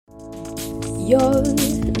You're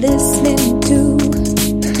listening to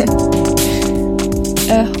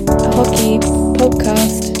a hockey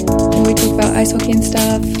podcast where we talk about ice hockey and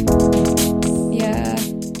stuff. Yeah.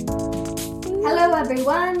 Hello,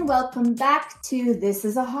 everyone. Welcome back to This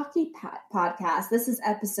is a Hockey Podcast. This is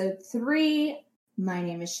episode 3. My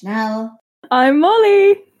name is Chanel. I'm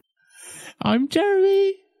Molly. I'm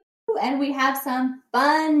Jeremy. And we have some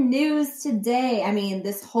fun news today. I mean,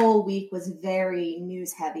 this whole week was very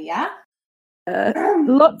news heavy, yeah?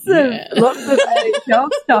 Lots of NHL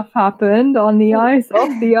stuff happened on the ice,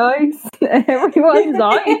 off the ice, everyone's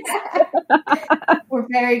ice. We're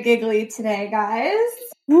very giggly today, guys.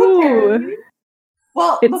 Ooh.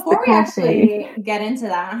 Well, It's before the we coffee. actually get into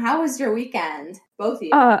that, how was your weekend? Both of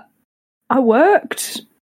you. I worked.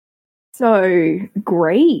 So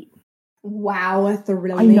great. Wow, I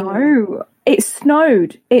thrilling. know. It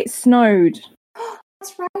snowed. That's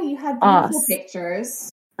right. You had beautiful Us.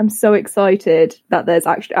 pictures. I'm so excited that there's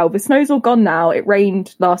actually... Oh, the snow's all gone now. It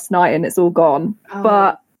rained last night and it's all gone. Oh.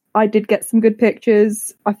 But I did get some good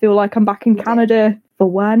pictures. I feel like I'm back in Canada for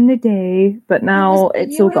one day. But now It was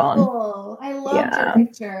it's all gone. beautiful. I loved Yeah. your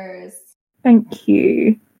pictures. Thank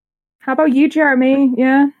you. How about you, Jeremy?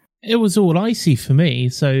 Yeah? It was all icy for me,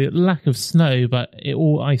 so lack of snow, but it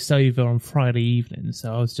all iced over on Friday evening,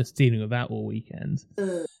 so I was just dealing with that all weekend.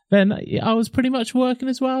 Ugh. Then I was pretty much working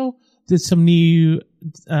as well. Did some new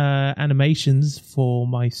animations for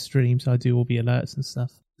my stream, so I do all the alerts and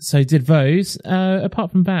stuff. So did those.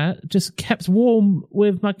 Apart from that, just kept warm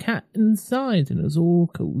with my cat inside, and it was all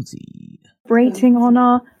cozy. Rating on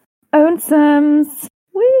our own Sims.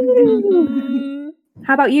 Woo!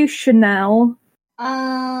 How about you, Chanel?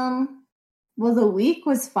 Well, the week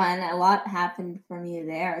was fun. A lot happened for me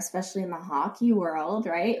there, especially in the hockey world,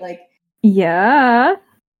 right? Like, Yeah.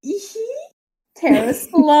 Tara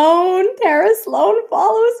Sloan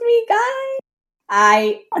follows me, guys.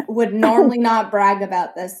 I would normally not brag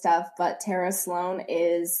about this stuff, but Tara Sloan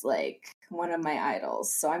is like one of my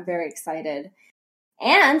idols, so I'm very excited.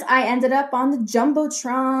 And I ended up on the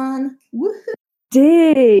Jumbotron. Woohoo!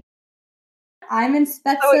 Dig. I'm in So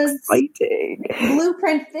Spetsa's exciting.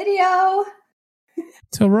 blueprint video.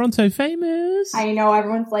 Toronto famous. I know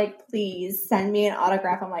everyone's like, please send me an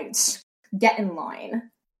autograph. I'm like, get in line.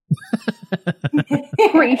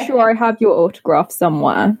 Pretty sure I have your autograph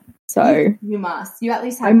somewhere. So You must. You at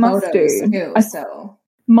least have I must photos do. too. I- So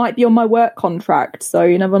might be on my work contract, so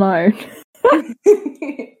you never know.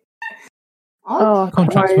 Oh,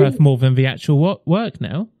 Contract's Christ. worth more than the actual work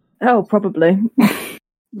now. Oh, probably.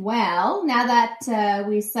 Well, now that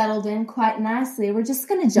we settled in quite nicely, we're just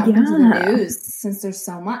going to jump into the news since there's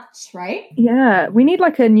so much, right? Yeah, we need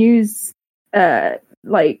like a news,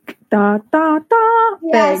 like da da da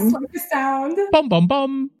Yes, thing. like the sound. Bum bum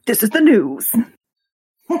bum. This is the news.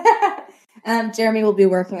 Jeremy will be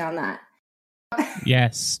working on that.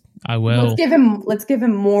 Yes, I will. Let's give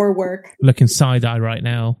him more work. Looking side eye right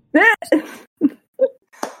now.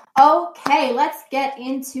 Okay, let's get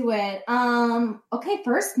into it. Okay,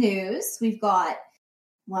 first news. We've got,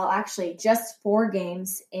 well, actually, just 4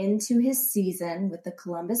 games into his season with the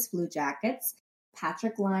Columbus Blue Jackets.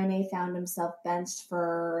 Patrick Laine found himself benched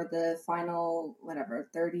for the final,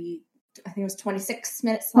 30, I think it was 26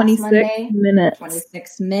 minutes last 26 Monday. minutes.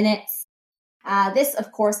 26 minutes. This,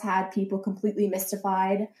 of course, had people completely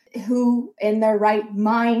mystified. Who, in their right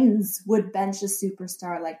minds, would bench a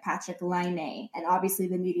superstar like Patrick Laine? And obviously,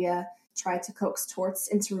 the media tried to coax Torts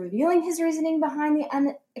into revealing his reasoning behind the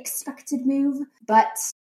unexpected move, but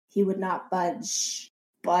he would not budge.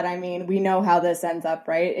 But, I mean, we know how this ends up,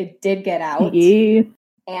 right? It did get out. Yeah.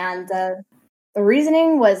 And the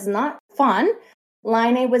reasoning was not fun.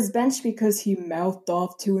 Laine was benched because he mouthed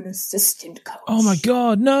off to an assistant coach. Oh my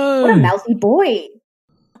god, no! What a mouthy boy.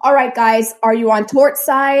 All right, guys, are you on Tort's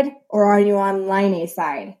side or are you on Laine's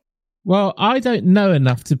side? Well, I don't know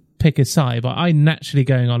enough to pick a side, but I'm naturally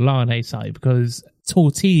going on Laine's side because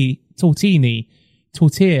Tortilla,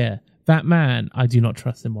 that man, I do not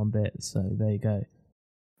trust him one bit. So there you go.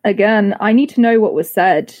 Again, I need to know what was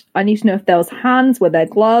said. I need to know if there was hands, were there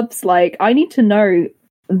gloves? Like, I need to know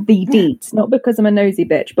the deets, not because I'm a nosy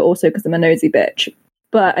bitch, but also because I'm a nosy bitch.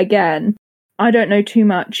 But again, I don't know too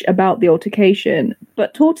much about the altercation.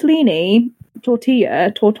 But Tortoise,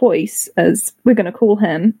 as we're going to call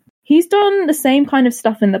him, he's done the same kind of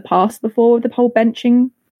stuff in the past before with the whole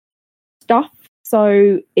benching stuff.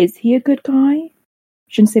 So is he a good guy?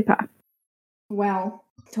 Je ne sais pas. Well,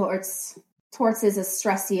 Torts is a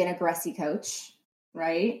stressy and aggressive coach,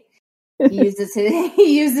 right? He uses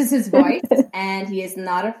his voice, and he is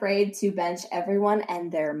not afraid to bench everyone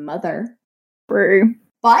and their mother. True.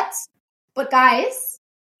 But guys,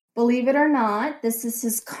 Believe it or not, this is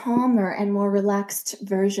his calmer and more relaxed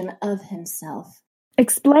version of himself.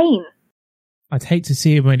 Explain. I'd hate to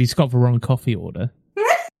see him when he's got the wrong coffee order.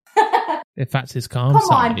 If that's his calm Come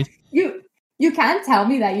side. on, you can't tell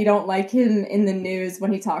me that you don't like him in the news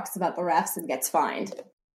when he talks about the refs and gets fined.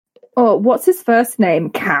 Oh, what's his first name?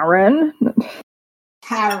 Karen?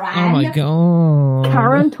 Karen. Oh my god.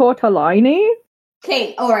 Karen Tortellini?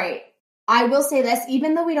 Okay, all right. I will say this,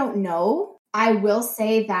 even though we don't know, I will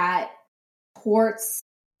say that Torts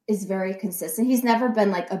is very consistent. He's never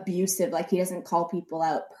been like abusive. Like he doesn't call people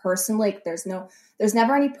out personally. Like there's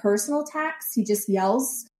never any personal attacks. He just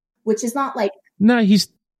yells, which is not like. No, he's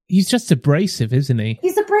just abrasive, isn't he?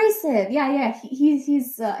 He's abrasive. Yeah.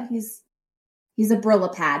 He's a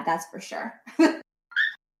Brillo pad, that's for sure.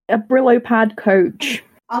 A Brillo pad coach.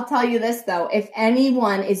 I'll tell you this though, if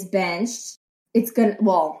anyone is benched,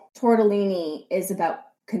 Tortellini is about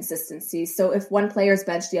consistency. So if one player is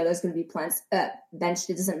benched, the other is going to be benched.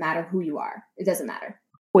 It doesn't matter who you are. It doesn't matter.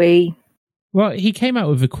 Well, he came out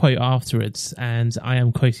with a quote afterwards, and I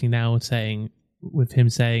am quoting now, saying,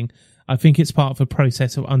 I think it's part of a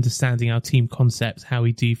process of understanding our team concept, how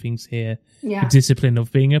we do things here, Yeah. the discipline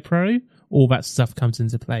of being a pro, all that stuff comes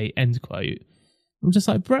into play, end quote. I'm just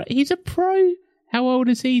like, bro, he's a pro. How old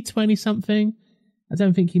is he? 20-something? I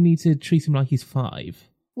don't think you need to treat him like he's 5.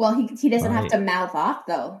 Well, he doesn't Right. have to mouth off,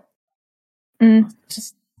 though.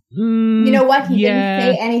 Just, You know what? He yeah,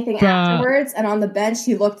 didn't say anything but- afterwards, and on the bench,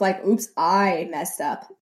 he looked like, oops, I messed up.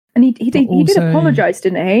 And he did also- apologise,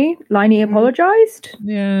 didn't he? Liney apologised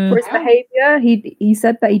Yeah. for his behaviour. He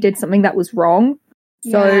said that he did something that was wrong.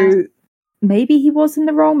 So Yeah. maybe he was in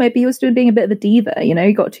the wrong. Maybe he was being a bit of a diva. You know,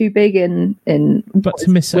 he got too big in. But to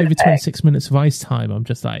miss over Winnipeg. 26 minutes of ice time, I'm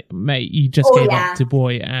just like, mate, you just gave up to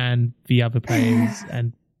Boy and the other players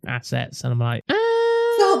and assets. And I'm like,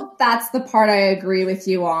 So that's the part I agree with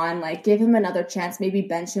you on. Like, give him another chance. Maybe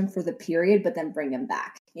bench him for the period, but then bring him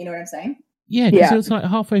back. You know what I'm saying? yeah, because Yeah. it was like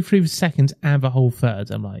halfway through the second and the whole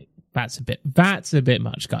third. I'm like, that's a bit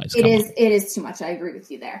much, guys. Come on. It is too much. I agree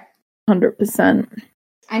with you there. 100%.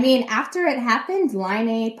 I mean, after it happened,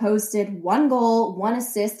 Laine posted 1 goal, 1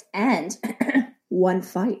 assist, and 1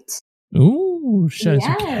 fight. Ooh, showing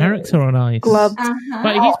some Yes. character on ice. Glove. Uh-huh.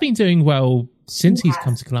 But he's been doing well since he's Yes.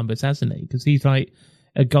 come to Columbus, hasn't he? Because he's like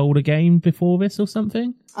a goal a game before this or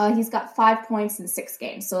something. He's got 5 points in 6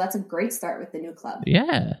 games, so that's a great start with the new club.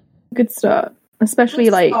 Yeah. Good start. Especially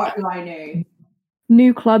Good like start, Laine.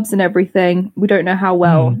 new clubs and everything. We don't know how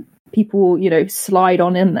well people, slide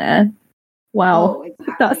on in there. Wow. Oh,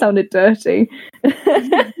 exactly. That sounded dirty.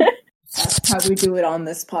 That's how we do it on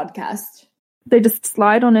this podcast. They just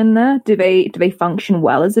slide on in there. Do they function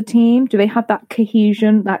well as a team? Do they have that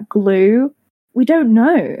cohesion, that glue? We don't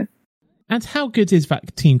know. And how good is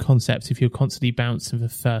that team concept if you're constantly bouncing the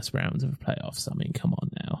first round of the playoffs? I mean, come on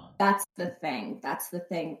now. That's the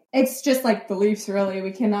thing. It's just like the Leafs, really.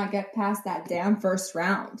 We cannot get past that damn first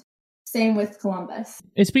round. Same with Columbus.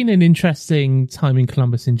 It's been an interesting time in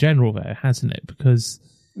Columbus in general, though, hasn't it? Because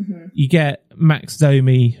you get Max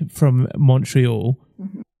Domi from Montreal,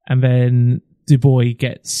 and then Dubois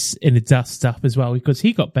gets in the dust up as well because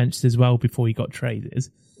he got benched as well before he got traded.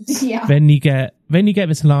 Yeah. Then you get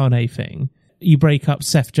this Lane thing. You break up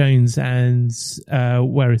Seth Jones and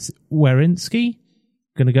Werenski.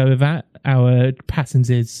 Gonna go with that. Our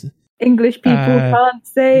patented English people can't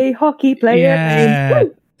say hockey player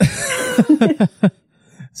names.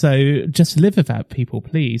 So just live with that, people,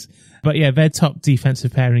 please. But yeah, their top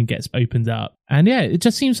defensive pairing gets opened up. And yeah, it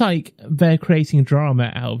just seems like they're creating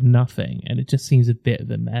drama out of nothing. And it just seems a bit of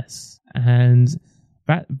a mess. And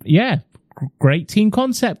that, yeah, great team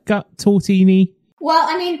concept, Tortini. Well,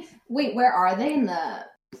 I mean, wait, where are they in the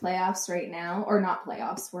playoffs right now? Or not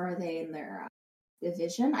playoffs, where are they in their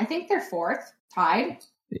division? I think they're 4th, tied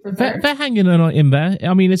for 3rd. They're hanging on in there.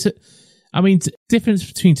 I mean, difference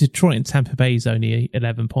between Detroit and Tampa Bay is only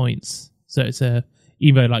 11 points. So it's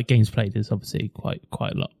even though like games played is obviously quite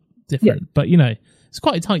a lot different. Yeah. But it's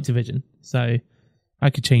quite a tight division. So I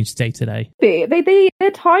could change day to day.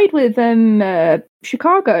 They're tied with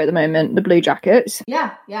Chicago at the moment, the Blue Jackets.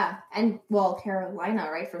 Yeah. And Carolina,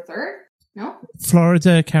 right, for 3rd? No?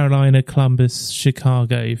 Florida, Carolina, Columbus,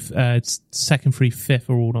 Chicago, 2nd through 5th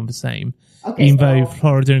are all on the same. Okay, even though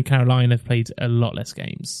Florida and Carolina have played a lot less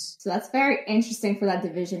games. So that's very interesting for that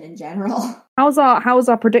division in general. How's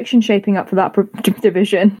our prediction shaping up for that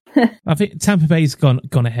division? I think Tampa Bay's gone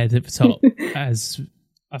ahead at the top, as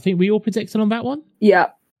I think we all predicted on that one. Yeah.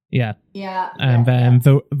 And then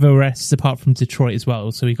the rest, apart from Detroit as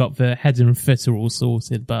well. So we got the header and footer all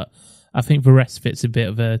sorted, but I think the rest of it's a bit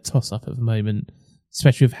of a toss up at the moment,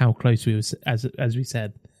 especially with how close we were, as we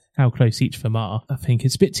said, how close each of them are. I think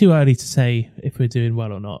it's a bit too early to say if we're doing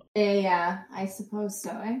well or not. Yeah, I suppose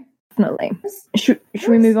so, eh? Definitely. Should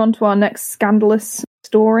we move on to our next scandalous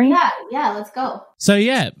story? Yeah, let's go. So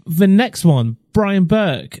yeah, the next one, Brian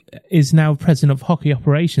Burke is now president of hockey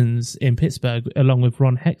operations in Pittsburgh, along with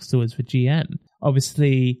Ron Hextall as the GM.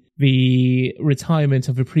 Obviously, the retirement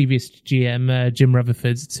of the previous GM, Jim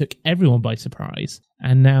Rutherford, took everyone by surprise.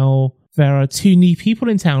 And now there are two new people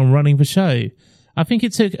in town running the show. I think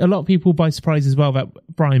it took a lot of people by surprise as well that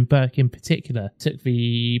Brian Burke in particular took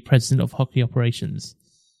the president of hockey operations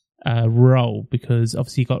role, because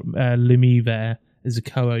obviously you got Lemieux there as a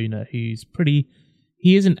co-owner who's pretty...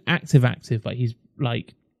 He isn't active, but he's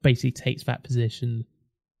like basically takes that position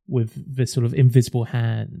with this sort of invisible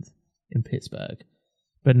hand in Pittsburgh.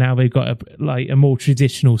 But now they've got a more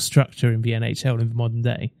traditional structure in the NHL in the modern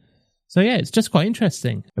day. So yeah, it's just quite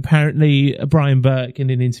interesting. Apparently, Brian Burke in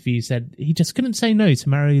an interview said he just couldn't say no to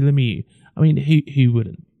Mario Lemieux. I mean, who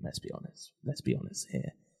wouldn't? Let's be honest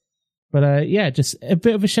here. But yeah, just a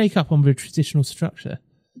bit of a shake-up on the traditional structure,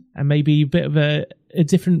 and maybe a bit of a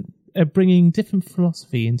different, bringing different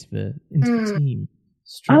philosophy into the team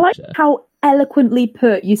structure. I like how eloquently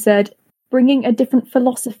put you said, bringing a different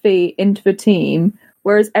philosophy into the team,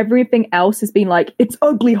 whereas everything else has been like, it's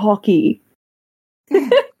ugly hockey.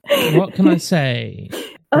 What can I say?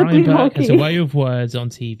 Brian Burke has a way of words on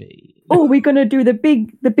TV. Oh, we're gonna do the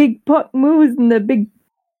big puck moves and the big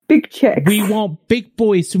checks. We want big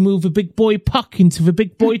boys to move a big boy puck into the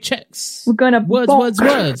big boy checks. We're gonna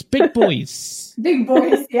words. Big boys. Big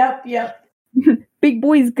boys. Yep. Big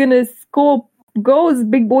boy's gonna score goals.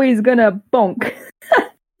 Big boy's gonna bonk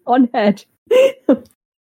on head.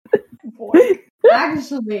 Boy.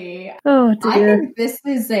 Actually, oh dear. I think this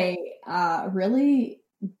is a really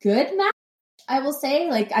good match. I will say,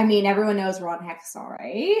 like, I mean, everyone knows Ron Hextall,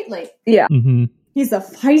 right? Like, yeah, he's a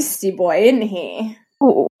feisty boy, isn't he?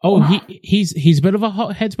 He's a bit of a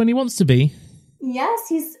hothead when he wants to be. Yes,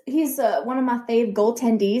 he's one of my fave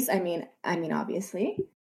goaltendies. I mean, obviously.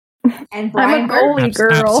 And Brian I'm a goalie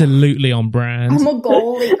girl. Absolutely on brand. I'm a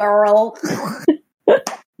goalie girl.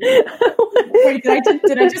 Wait,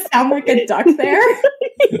 did I just sound like a duck there?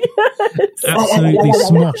 Yes. Absolutely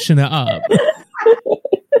smoshing it up.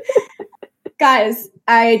 Guys,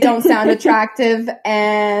 I don't sound attractive,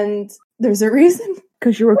 and there's a reason.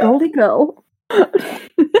 Because you're a goalie girl.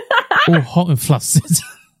 All hot and flustered.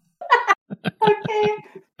 Okay.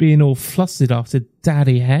 Being all flustered after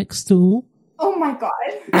Daddy Hextall. Oh my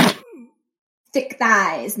god. Thick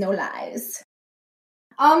thighs, no lies.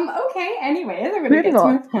 Okay, anyways, I'm gonna get to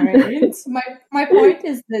my point. My point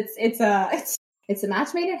is that it's a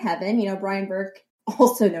match made in heaven. You know, Brian Burke,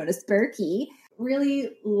 also known as Berkey,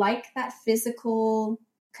 really like that physical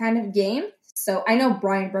kind of game. So I know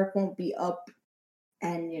Brian Burke won't be up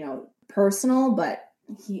and, you know, personal, but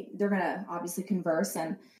they're gonna obviously converse,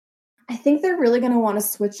 and I think they're really gonna want to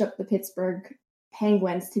switch up the Pittsburgh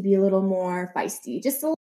Penguins to be a little more feisty. Just a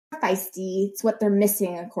little more feisty. It's what they're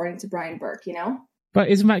missing according to Brian Burke, you know? But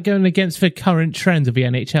isn't that going against the current trend of the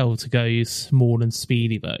NHL to go small and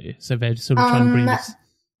speedy, though? So they're sort of trying to bring this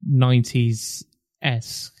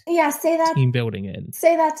 90s-esque team building in.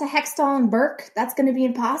 Say that to Hextall and Burke. That's going to be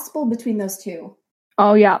impossible between those two.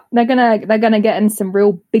 Oh yeah, they're gonna get in some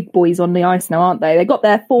real big boys on the ice now, aren't they? They got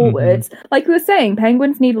their forwards. Like we were saying,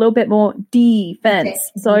 Penguins need a little bit more defense.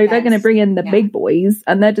 So they're gonna bring in the big boys,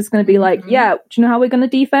 and they're just gonna be like, yeah, do you know how we're gonna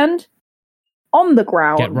defend? On the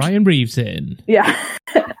ground. Get Ryan Reeves in. Yeah.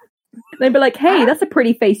 They'd be like, hey, that's a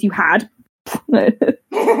pretty face you had.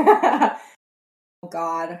 Oh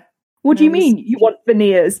God. What do you mean you want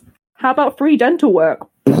veneers? How about free dental work?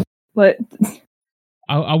 But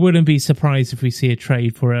I wouldn't be surprised if we see a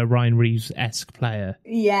trade for a Ryan Reeves-esque player.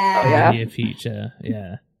 Yeah. In the near future.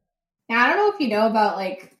 Yeah. Now, I don't know if you know about,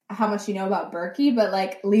 like, how much you know about Berkey, but,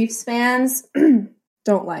 like, Leafs fans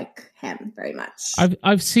don't like him very much.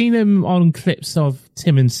 I've seen him on clips of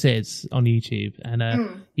Tim and Sid on YouTube,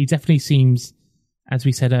 and he definitely seems, as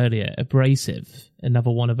we said earlier, abrasive.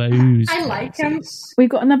 Another one of those. I like him. We've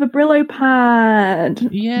got another Brillo pad.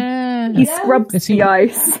 Yeah. He scrubs the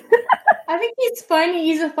ice. I think he's funny.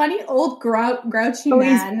 He's a funny old grouchy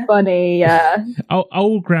man. He's funny, yeah.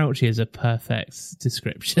 Old grouchy is a perfect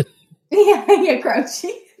description. Yeah,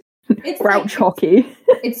 grouchy. It's Grouch hockey.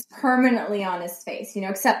 It's permanently on his face, you know,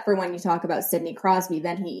 except for when you talk about Sidney Crosby,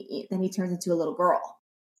 then he turns into a little girl.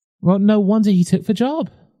 Well, no wonder he took the job.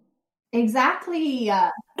 Exactly.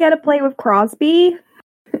 Get to play with Crosby.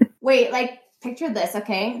 Wait, like, picture this,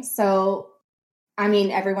 okay? So, I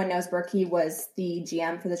mean, everyone knows Berkey was the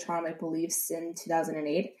GM for the Toronto Maple Leafs in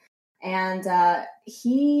 2008. And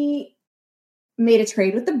he made a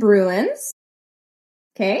trade with the Bruins.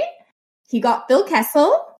 Okay. He got Phil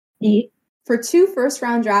Kessel for 2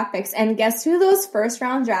 first-round draft picks. And guess who those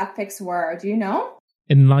first-round draft picks were? Do you know?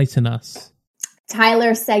 Enlighten us.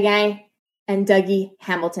 Tyler Seguin and Dougie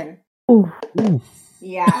Hamilton. Ooh. Oof.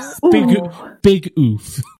 Yeah. Big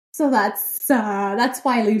oof. So that's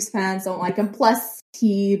why Leafs fans don't like him. Plus,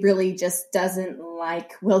 he really just doesn't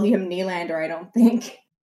like William Nylander, I don't think.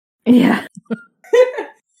 Yeah.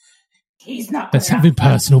 He's not. Let's have it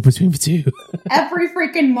personal between the two. Every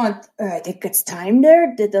freaking month. I think it's time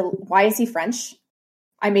there. Why is he French?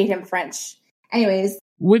 I made him French. Anyways.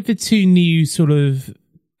 With the 2 new sort of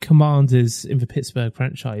commanders in the Pittsburgh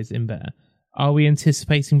franchise in there, are we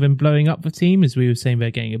anticipating them blowing up the team? As we were saying,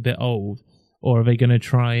 they're getting a bit old. Or are they going to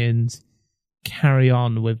try and carry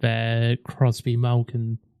on with their Crosby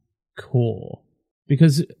Malkin core?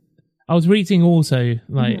 Because I was reading also,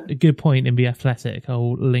 a good point in The Athletic.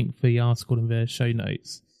 I'll link the article in the show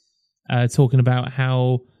notes, talking about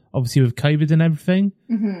how, obviously with COVID and everything,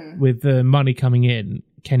 with the money coming in,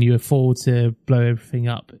 can you afford to blow everything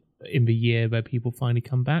up in the year where people finally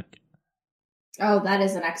come back? Oh, that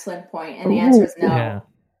is an excellent point. And the answer is no. Yeah.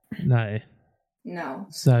 No. No.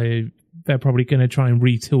 So they're probably going to try and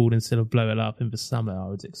retool instead of blow it up in the summer, I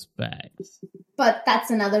would expect. But that's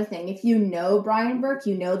another thing. If you know Brian Burke,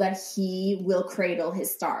 you know that he will cradle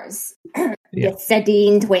his stars. Yeah. The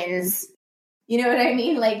Sedin twins. You know what I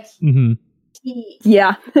mean? Like, he'll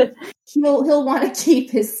want to keep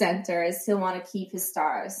his centers. He'll want to keep his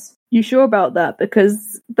stars. You sure about that?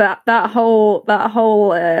 Because that whole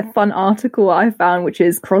fun article I found, which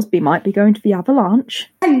is Crosby might be going to the Avalanche.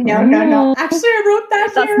 No. Actually, I wrote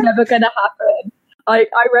that That's here. never going to happen. I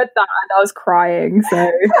read that and I was crying.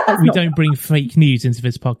 So we don't bring fake news into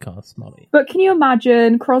this podcast, Molly. But can you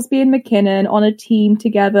imagine Crosby and McKinnon on a team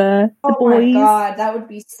together? The boys, my god, that would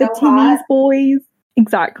be so the Timmy's hot. boys.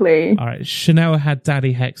 Exactly. All right, Chanel had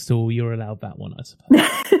Daddy Hextall. You're allowed that one, I suppose.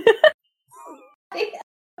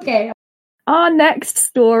 Okay. Our next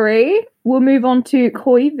story, we'll move on to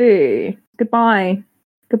Koivu. Goodbye,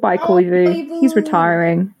 Koivu. Koivu. He's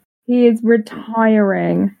retiring. He is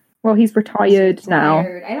retiring. Well, he's retired now.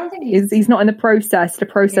 I don't think He's not in the process. The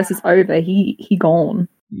process is over. He gone.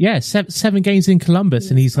 Yeah, 7 games in Columbus,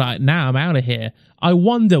 and he's like, "Now I'm out of here." I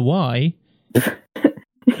wonder why.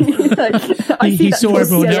 He saw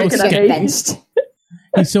everyone else get benched.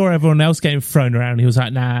 He saw everyone else getting thrown around. He was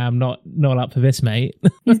like, "Nah, I'm not up for this, mate."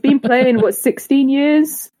 He's been playing 16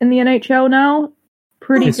 years in the NHL now.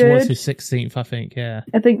 Pretty this good. was his 16th, I think. Yeah,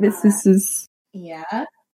 I think this is. Yeah.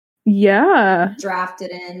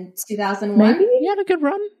 Drafted in 2001. Maybe he had a good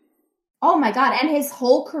run. Oh my god! And his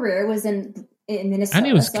whole career was in Minnesota. And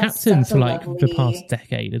he was so that's captain such for a the past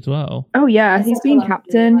decade as well. Oh yeah, that's he's such a been lovely,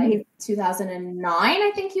 captain. 2009,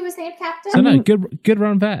 I think he was named captain. So no, good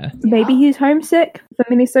run there. Maybe he's homesick for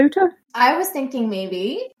Minnesota. I was thinking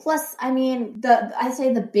maybe. Plus, I mean, I'd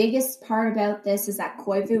say the biggest part about this is that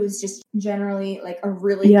Koivu is just generally like a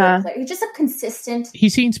really good player. He's just a consistent. He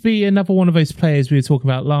seemed to be another one of those players we were talking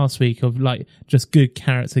about last week of like just good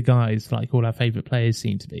character guys, like all our favourite players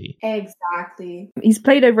seem to be. Exactly. He's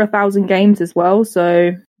played over 1,000 games as well,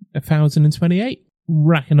 so 1,028.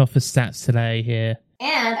 Racking off the stats today here.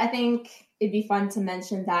 And I think it'd be fun to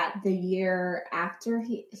mention that the year after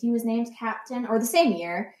he was named captain, or the same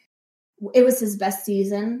year, it was his best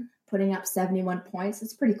season, putting up 71 points.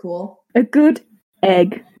 It's pretty cool. a good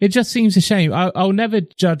egg. It just seems a shame. I'll never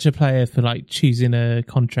judge a player for like choosing a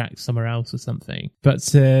contract somewhere else or something, but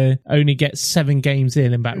to only get 7 games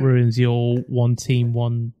in and that ruins your one team,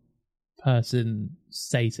 one person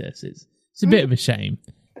status. It's a bit of a shame,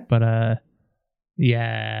 but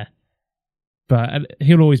yeah. But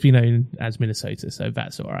he'll always be known as Minnesota, so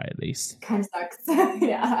that's all right at least. Kind of sucks.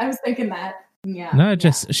 Yeah, I was thinking that. Yeah. No,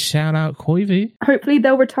 just shout out Koivu. Hopefully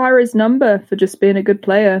they'll retire his number for just being a good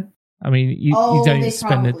player. I mean, you don't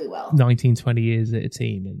spend 19, 20 years at a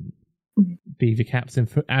team and be the captain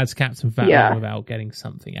as captain for that long without getting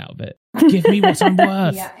something out of it. Give me what I'm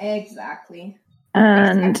worth. Yeah, exactly.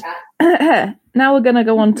 And now we're going to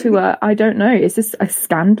go on to I don't know, is this a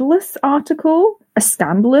scandalous article? A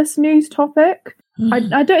scandalous news topic? I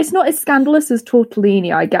don't. It's not as scandalous as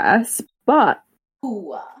Tortellini, I guess, but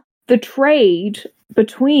the trade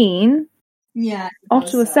between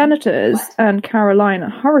Ottawa Senators and Carolina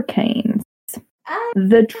Hurricanes.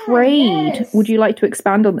 The trade. Yes. Would you like to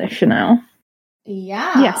expand on this, Chanel?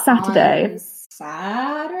 Yeah. Yeah, Saturday. On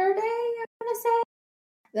Saturday, I'm going to say.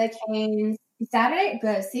 The Canes. Saturday?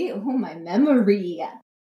 Good. See? Oh, my memory.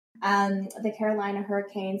 The Carolina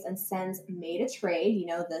Hurricanes and Sens made a trade. You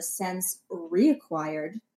know, the Sens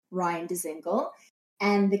reacquired Ryan Dzingel.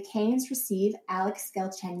 and the Canes receive Alex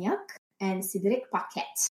Galchenyuk and Cedric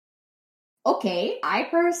Paquette. Okay, I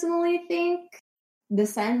personally think the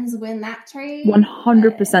Sens win that trade.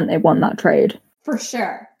 100% they won that trade. For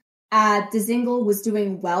sure. Dzingel was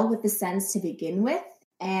doing well with the Sens to begin with,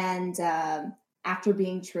 and after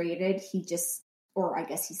being traded, he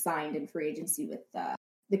signed in free agency with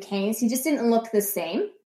the Canes. He just didn't look the same.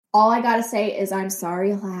 All I gotta say is I'm sorry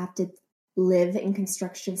he'll have to live in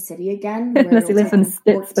Construction City again, where Unless he lives in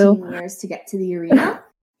Stittsville. 14 years to get to the arena.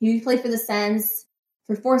 He played for the Sens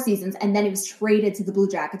for 4 seasons, and then he was traded to the Blue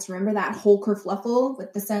Jackets. Remember that whole kerfluffle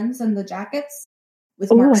with the Sens and the Jackets?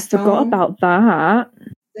 With Mark Stone? Forgot about that.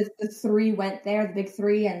 The 3 went there, the big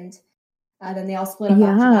 3, and then they all split up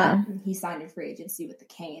after that. And he signed in free agency with the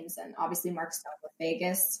Canes, and obviously Mark Stone with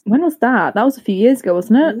Vegas. When was that? That was a few years ago,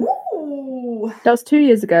 wasn't it? Ooh. That was 2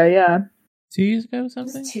 years ago, yeah. 2 years ago or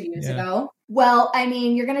something? 2 years ago. Well, I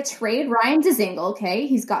mean, you're going to trade Ryan Dzingel, okay?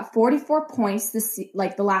 He's got 44 points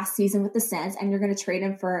the last season with the Sens, and you're going to trade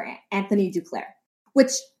him for Anthony Duclair,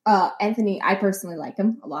 which Anthony, I personally like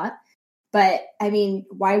him a lot. But, I mean,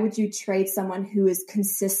 why would you trade someone who is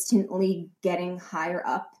consistently getting higher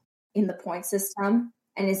up in the point system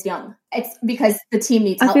and is young? It's because the team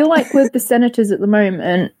needs help. I feel like with the Senators at the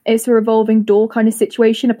moment, it's a revolving door kind of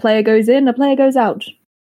situation. A player goes in, a player goes out.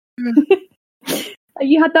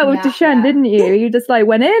 You had that with Duchesne, didn't you? You just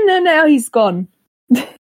went in and now he's gone.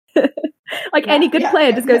 Any good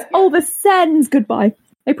player just goes, the Sens, goodbye.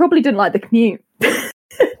 They probably didn't like the commute.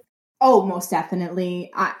 Oh, most definitely.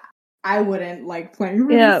 I wouldn't like playing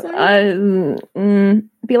for the Sens.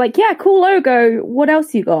 Be like, yeah, cool logo. What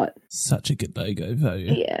else you got? Such a good logo, though.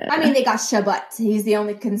 Yeah. I mean, they got Chabot. He's the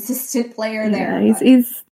only consistent player there.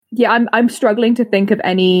 Yeah, I'm struggling to think of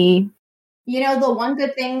any. You know, the one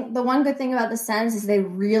good thing about the Sens is they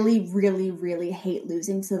really, really, really hate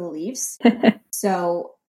losing to the Leafs.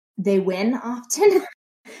 So they win often,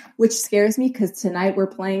 which scares me because tonight we're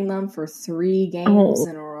playing them for 3 games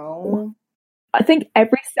in a row. I think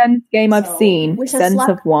every Sens game I've seen, Sens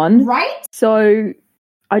have won. Right? So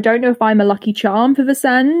I don't know if I'm a lucky charm for the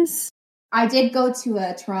Sens. I did go to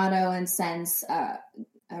a Toronto and Sens a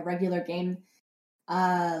regular game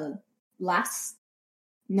 2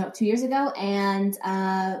 years ago, and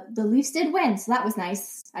the Leafs did win, so that was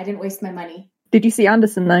nice. I didn't waste my money. Did you see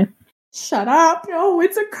Anderson, though? Shut up. No,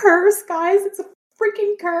 it's a curse, guys. It's a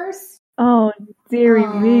freaking curse. Oh, dearie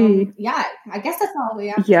me. Yeah, I guess that's all we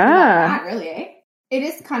have to do about that, really, eh? It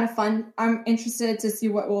is kind of fun. I'm interested to see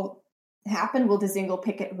what will happen. Will Dzingel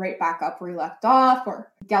pick it right back up where he left off?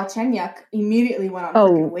 Or Galchenyuk immediately went on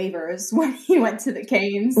freaking waivers when he went to the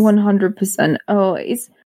Canes? 100%.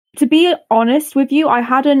 To be honest with you, I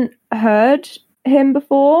hadn't heard him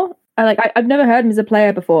before. I've never heard him as a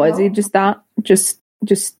player before. Is he just that? Just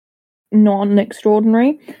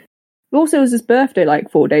non-extraordinary? Also, it was his birthday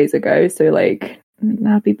 4 days ago, so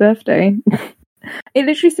happy birthday. It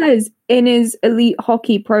literally says in his elite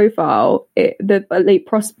hockey profile, the elite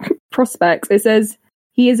prospects, it says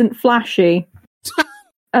he isn't flashy.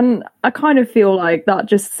 And I kind of feel like that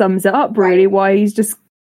just sums it up, really, why he's just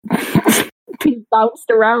being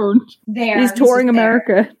bounced around. He's touring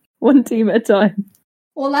America, one team at a time.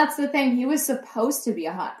 Well, that's the thing. He was supposed to be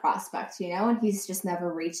a hot prospect, and he's just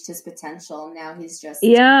never reached his potential. Now he's just...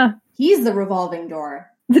 Yeah. He's the revolving door.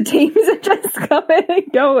 The teams are just coming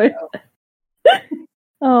and going.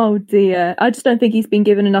 Oh, dear. I just don't think he's been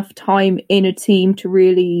given enough time in a team to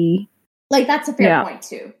really... that's a fair point,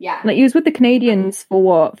 too. Yeah. He was with the Canadians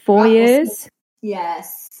for 4 years?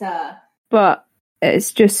 Yes. But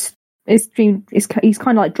it's just... he's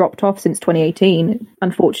kind of dropped off since 2018,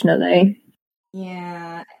 unfortunately.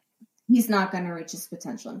 Yeah, he's not going to reach his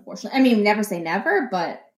potential, unfortunately. I mean, never say never,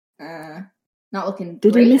 but not looking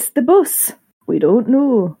Did great. he miss the bus? We don't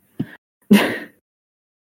know.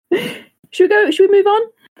 Should we move on?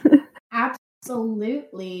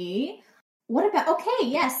 Absolutely. What about... Okay,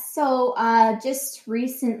 yes. So just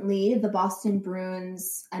recently, the Boston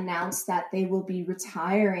Bruins announced that they will be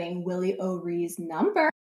retiring Willie O'Ree's number.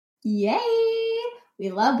 Yay! We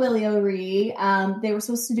love Willie O'Ree. They were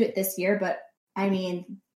supposed to do it this year, but I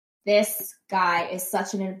mean, this guy is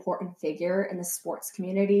such an important figure in the sports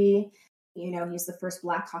community. He's the first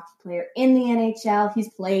Black hockey player in the NHL. He's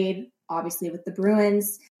played, obviously, with the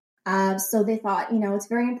Bruins. So they thought, it's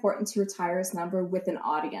very important to retire his number with an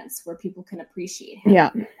audience where people can appreciate him.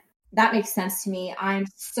 Yeah. That makes sense to me. I'm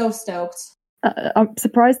so stoked. I'm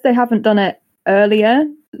surprised they haven't done it earlier.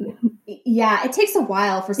 Yeah, it takes a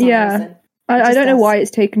while for some reason. I don't know why it's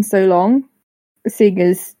taken so long, seeing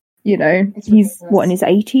as, he's, in his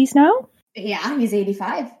 80s now? Yeah, he's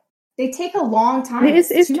 85. They take a long time.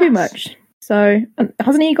 It's too much. So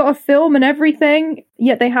hasn't he got a film and everything?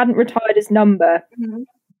 Yet they hadn't retired his number. Mm-hmm.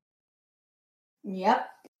 Yep.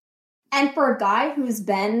 And for a guy who's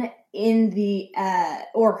been in the,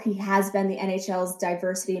 or he has been the NHL's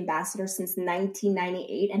diversity ambassador since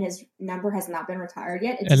 1998, and his number has not been retired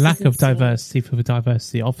yet. A lack of diversity for the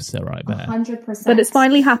diversity officer right there. 100%. But it's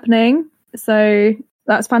finally happening. So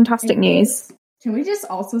that's fantastic news. Can we just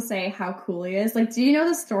also say how cool he is? Like, do you know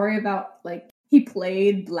the story about, like, he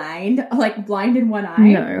played blind in one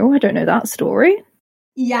eye? No, I don't know that story.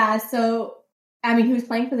 Yeah, so, I mean, he was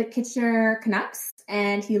playing for the Kitchener Canucks,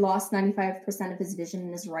 and he lost 95% of his vision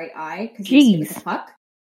in his right eye because he was hitting the puck.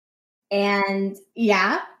 And,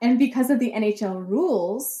 and because of the NHL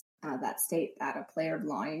rules that state that a player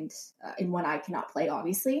blind in one eye cannot play,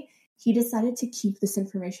 obviously, he decided to keep this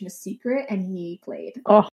information a secret, and he played.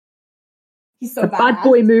 Oh, he's so bad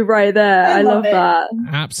boy move right there. I love that.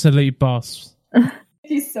 Absolute boss.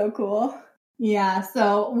 He's so cool. Yeah,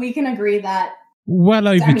 so we can agree that well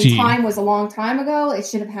overdue. I mean, time was a long time ago. It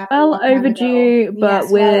should have happened. Well overdue, but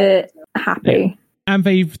we're happy. Yeah. And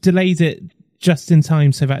they've delayed it just in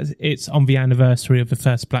time so that it's on the anniversary of the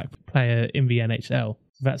first black player in the NHL.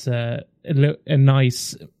 That's a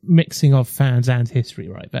nice mixing of fans and history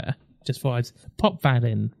right there. Just thought I'd pop that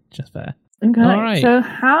in just there. Okay, all right. So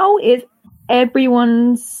how is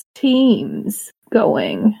everyone's teams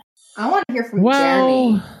going? I want to hear from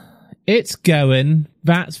Jeremy. It's going,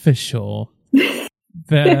 that's for sure.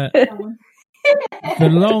 The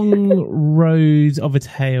long road of a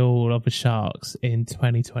tale of the Sharks in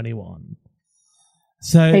 2021.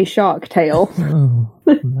 So a shark tale. Oh,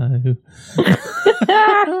 no.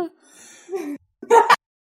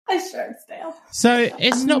 A shark's tale. So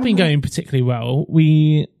it's not been going particularly well.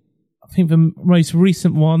 I think the most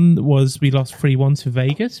recent one was we lost 3-1 to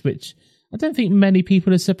Vegas, which I don't think many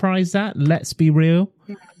people are surprised at. Let's be real.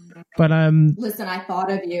 But listen, I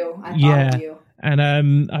thought of you. I thought of you.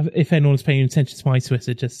 And if anyone's paying attention to my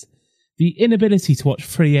Twitter, just the inability to watch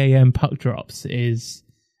 3 a.m. puck drops is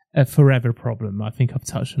a forever problem. I think I've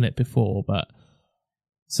touched on it before, but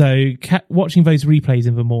so watching those replays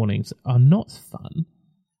in the mornings are not fun.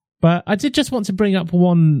 But I did just want to bring up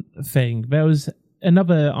one thing. There was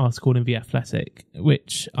another article in The Athletic,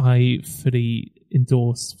 which I fully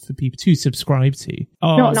endorse for people to subscribe to.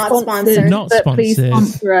 Not sponsored. Not but sponsored, please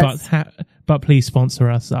sponsor us. But please sponsor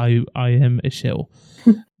us. I am a shill.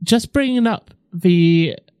 Just bringing up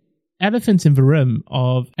the elephant in the room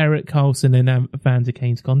of Erik Karlsson and Evander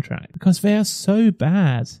Kane's contract, because they are so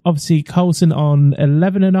bad. Obviously, Karlsson on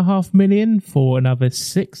 $11.5 million for another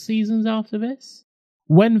 6 seasons after this.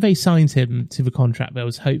 When they signed him to the contract, there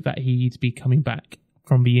was hope that he'd be coming back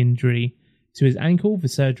from the injury to his ankle, the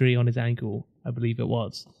surgery on his ankle, I believe it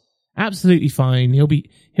was. Absolutely fine. He'll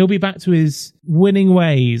be back to his winning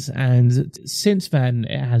ways, and since then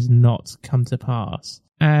it has not come to pass.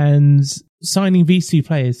 And signing these two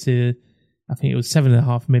players to, I think it was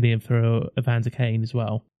 $7.5 million for Evander Kane as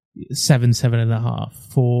well, 7.5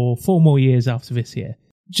 for 4 more years after this year.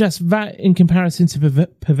 Just that in comparison to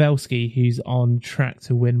Pavelski, who's on track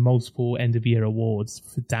to win multiple end-of-year awards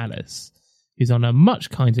for Dallas, who's on a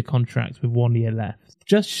much kinder contract with 1 year left,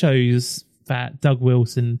 just shows that Doug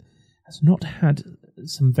Wilson has not had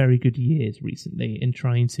some very good years recently in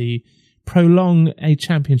trying to prolong a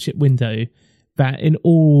championship window that in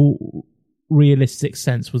all realistic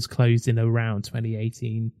sense was closed in around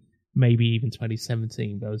 2018, maybe even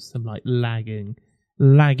 2017. There was some like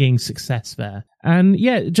lagging success there. And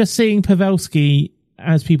yeah, just seeing Pavelski,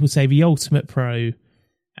 as people say, the ultimate pro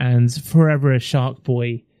and forever a Shark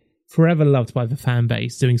boy, forever loved by the fan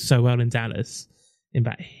base, doing so well in Dallas in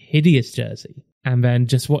that hideous jersey. And then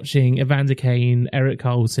just watching Evander Kane, Erik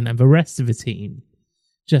Karlsson and the rest of the team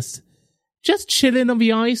just chilling on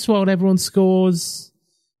the ice while everyone scores,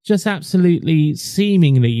 just absolutely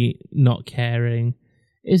seemingly not caring.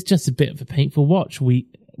 It's just a bit of a painful watch week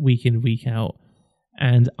in, week out.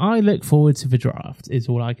 And I look forward to the draft, is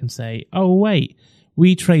all I can say. Oh, wait,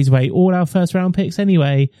 we trade away all our first round picks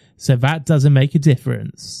anyway, so that doesn't make a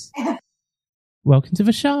difference. Welcome to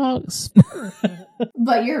the Sharks.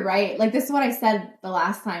 But you're right. Like, this is what I said the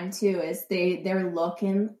last time, too, is they're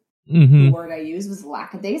looking, the word I used was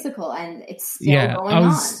lackadaisical, and it's still going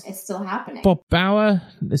on. It's still happening. Bob Bauer,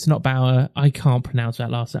 it's not Bauer. I can't pronounce that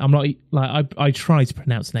last name. I'm not, like, I try to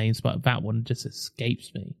pronounce names, but that one just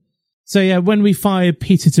escapes me. So yeah, when we fired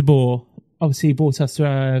Peter DeBoer, obviously he brought us to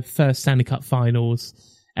our first Stanley Cup finals.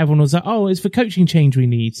 Everyone was like, oh, it's the coaching change we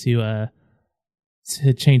need to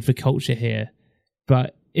change the culture here.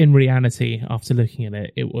 But in reality, after looking at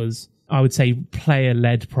it, it was, I would say,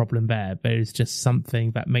 player-led problem there. There is just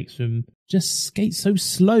something that makes them just skate so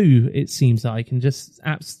slow, it seems like, and just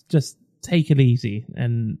take it easy.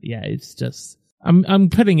 And yeah, it's just, I'm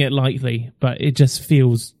putting it lightly, but it just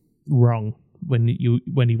feels wrong when you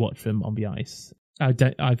watch them on the ice.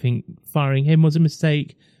 I think firing him was a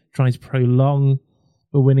mistake. Trying to prolong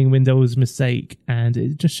the winning window was a mistake, and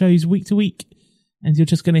it just shows week to week. And you're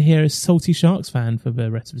just going to hear a salty Sharks fan for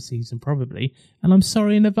the rest of the season, probably. And I'm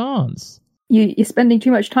sorry in advance. You're spending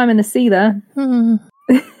too much time in the sea there.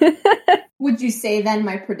 Would you say then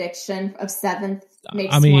my prediction of 7th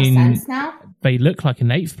makes more sense now? They look like an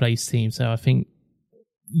 8th place team, so I think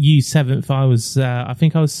you 7th. I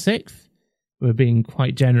think I was 6th. We're being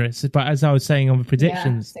quite generous, but as I was saying on the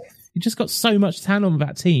predictions, you just got so much talent on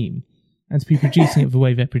that team, and to be producing it the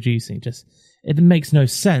way they're producing, it makes no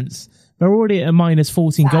sense. They're already at a minus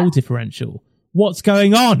 14 goal differential. What's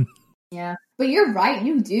going on? Yeah, but you're right.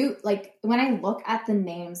 You do, like, when I look at the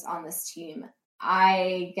names on this team,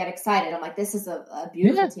 I get excited. I'm like, this is a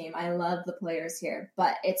beautiful team. I love the players here,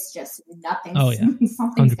 but it's just nothing. Oh yeah,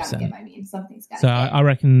 something's got to give. I mean, something's got to. So I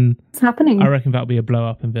reckon it's happening. I reckon that'll be a blow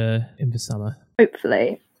up in the summer.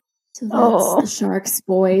 Hopefully. So that's the Sharks,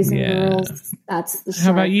 boys and girls. That's the Sharks.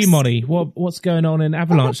 How about you, Molly? What's going on in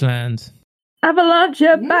Avalanche land? Avalanche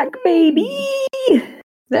are back, baby.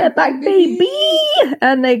 They're back, baby,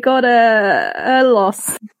 and they got a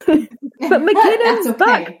loss. But McKinnon's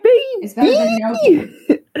back, baby. It's better than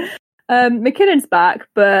no. McKinnon's back,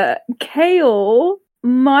 but Kale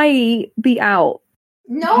might be out.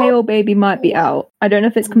 No, Kale baby might be out. I don't know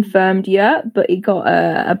if it's confirmed yet, but he got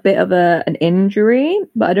a bit of an injury.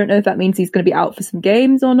 But I don't know if that means he's going to be out for some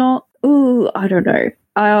games or not. Ooh, I don't know.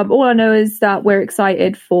 All I know is that we're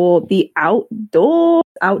excited for the outdoors.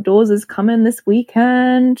 Outdoors is coming this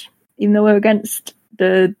weekend, even though we're against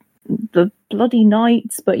the bloody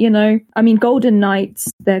Knights. But Golden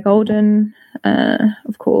Knights. They're golden,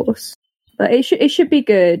 of course. But it should be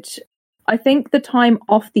good. I think the time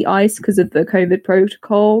off the ice because of the COVID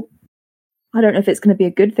protocol, I don't know if it's going to be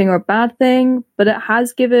a good thing or a bad thing, but it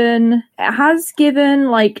has given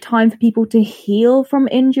like time for people to heal from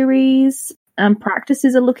injuries, and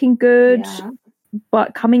practices are looking good. Yeah.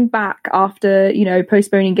 But coming back after,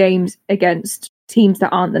 postponing games against teams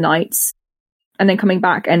that aren't the Knights, and then coming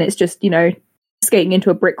back and it's just, skating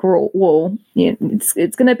into a brick wall.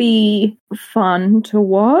 It's going to be fun to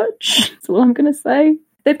watch. That's all I'm going to say.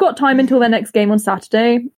 They've got time until their next game on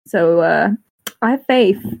Saturday, so I have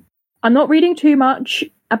faith. I'm not reading too much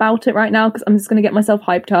about it right now because I'm just going to get myself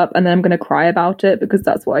hyped up and then I'm going to cry about it because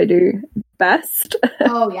that's what I do best.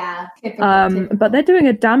 Oh, yeah. Typical. But they're doing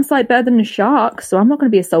a damn sight better than the Sharks, so I'm not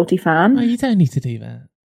going to be a salty fan. Oh, you don't need to do that.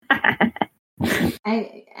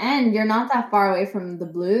 And you're not that far away from the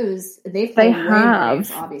Blues. They've played way more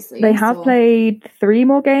games, obviously. They have played 3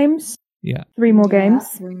 more games. Yeah. 3 more games.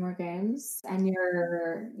 3 more games. And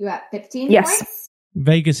you're at 15 yes. points?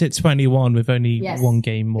 Vegas hit 21 with only 1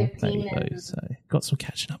 game more played, though, so got some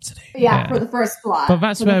catching up to do. Yeah, for the first slot. But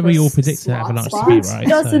that's where we all predicted Avalanche to be, right?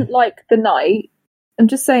 Doesn't like the Knight. I'm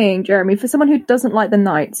just saying, Jeremy, for someone who doesn't like the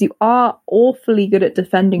Knights, you are awfully good at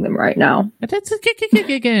defending them right now.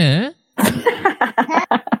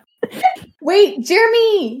 Wait,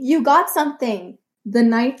 Jeremy, you got something. The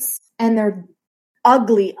Knights and their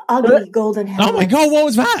ugly golden helmets. Oh my god, what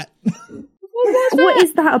was that? What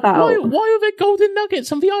is that about? Why are there golden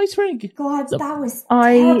nuggets on the ice rink? God, that was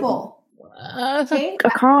terrible. I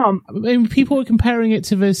can't. I mean, people were comparing it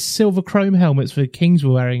to the silver chrome helmets the Kings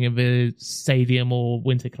were wearing in the Stadium or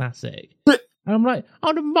Winter Classic. And I'm like,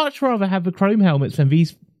 I'd much rather have the chrome helmets than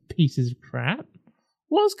these pieces of crap.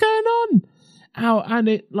 What's going on? And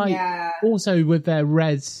it, also with their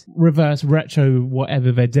red reverse retro,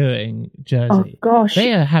 whatever they're doing, jersey. Oh, gosh.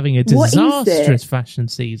 They are having a disastrous fashion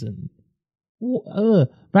season. That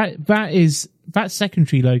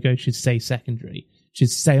secondary logo should stay secondary. Should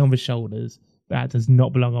stay on the shoulders. That does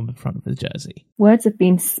not belong on the front of the jersey. Words have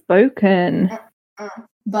been spoken.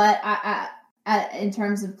 But in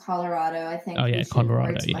terms of Colorado, I think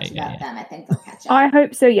Colorado, them. I think they'll catch up. I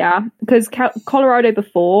hope so, yeah. Because Colorado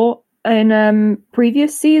before, in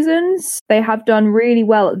previous seasons, they have done really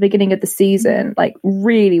well at the beginning of the season. Like,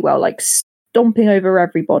 really well. Like, stomping over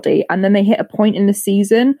everybody. And then they hit a point in the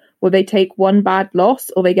season where they take one bad loss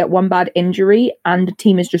or they get one bad injury and the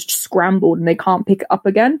team is just scrambled and they can't pick it up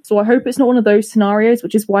again. So I hope it's not one of those scenarios,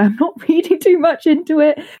 which is why I'm not reading too much into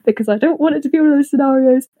it, because I don't want it to be one of those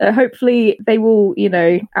scenarios. Hopefully they will,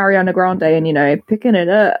 Ariana Grande and, picking it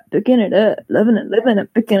up, loving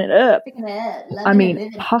it, picking it up. I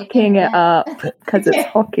mean, pucking it up because it's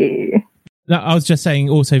hockey. No, I was just saying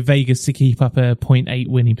also Vegas to keep up a 0.8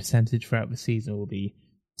 winning percentage throughout the season will be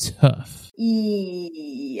tough.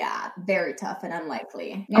 Yeah, very tough and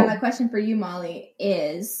unlikely. Now, my question for you, Molly,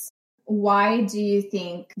 is why do you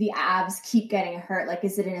think the Avs keep getting hurt? Like,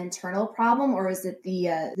 is it an internal problem, or is it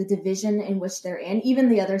the division in which they're in? Even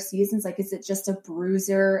the other seasons, like, is it just a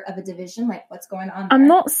bruiser of a division? Like, what's going on there? I'm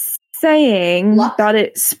not saying Luck? that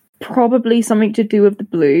it's probably something to do with the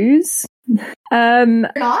Blues.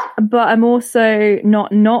 Not? But I'm also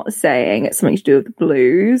not saying it's something to do with the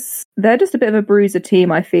Blues. They're just a bit of a bruiser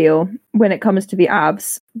team, I feel, when it comes to the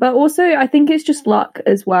Avs. But also, I think it's just luck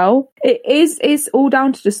as well. It's all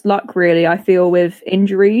down to just luck, really, I feel, with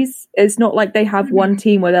injuries. It's not like they have one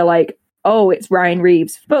team where they're like, oh, it's Ryan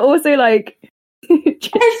Reeves. But also, like,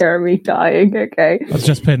 Jeremy dying, okay. I was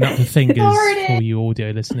just putting up the fingers for you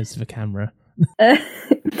audio listeners to the camera.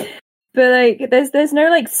 But like, there's no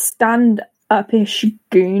like stand-up-ish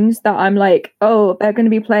goons that I'm like, oh, they're going to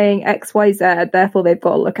be playing XYZ, therefore they've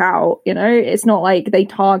got to look out. You know, it's not like they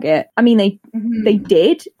target. I mean, they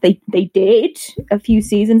did a few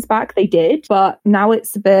seasons back. They did, but now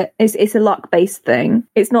it's a luck-based thing.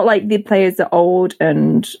 It's not like the players are old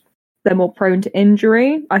and they're more prone to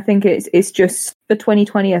injury. I think it's just the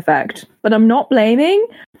 2020 effect. But I'm not blaming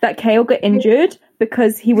that Cale got injured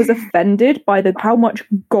because he was offended by how much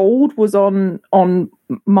gold was on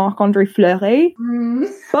Marc-Andre Fleury.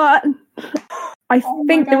 But I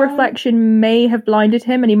think the reflection may have blinded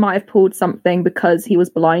him, and he might have pulled something because he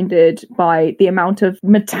was blinded by the amount of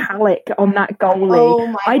metallic on that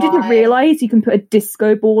goalie. I didn't realize you can put a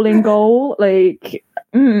disco ball in goal. Like,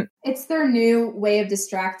 It's their new way of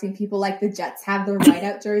distracting people. Like the Jets have their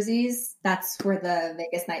whiteout jerseys. That's where the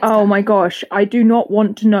Vegas Knights oh my gosh, I do not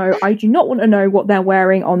want to know what they're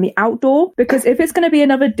wearing on the outdoor, because if it's going to be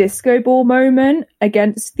another disco ball moment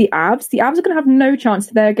against the Avs are going to have no chance.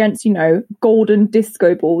 They're against, golden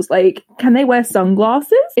disco balls. Like, can they wear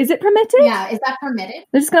sunglasses? Is it permitted? Yeah, is that permitted?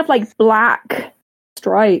 They're just going to have like black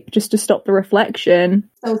stripe just to stop the reflection.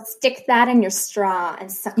 So stick that in your straw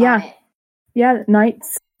and suck on it. Yeah,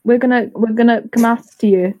 Knights. We're gonna come after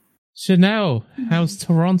you. Chanel, how's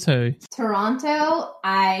Toronto? Toronto,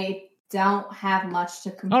 I don't have much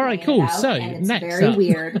to complain All right, cool. about, So, and it's next very up.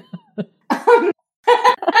 weird.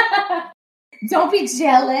 Don't be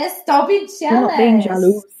jealous. Don't be jealous. You're not being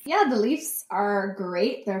jealous. Yeah, the Leafs are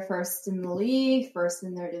great. They're first in the league, first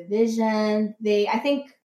in their division.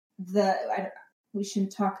 We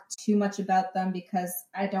shouldn't talk too much about them because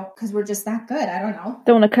we're just that good. I don't know.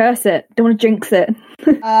 Don't want to curse it. Don't want to jinx it.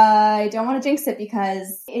 I don't want to jinx it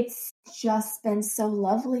because it's just been so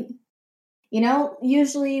lovely.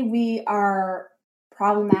 Usually we are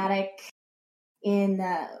problematic in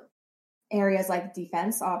areas like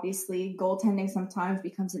defense. Obviously, goaltending sometimes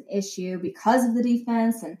becomes an issue because of the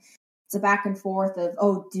defense, and it's a back and forth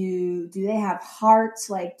of, do they have heart?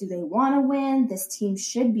 Like, do they want to win? This team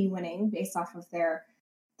should be winning based off of their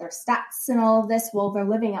stats and all of this. Well, they're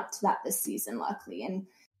living up to that this season, luckily. And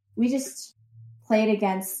we just played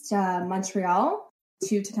against Montreal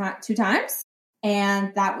two times.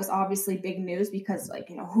 And that was obviously big news because,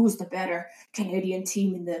 who's the better Canadian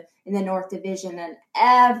team in the North Division? And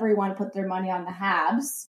everyone put their money on the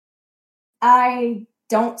Habs. I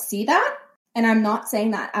don't see that. And I'm not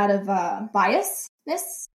saying that out of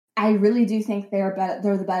biasness. I really do think they're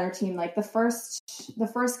the better team. Like the first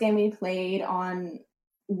game we played on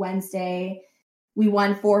Wednesday, we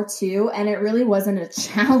won 4-2, and it really wasn't a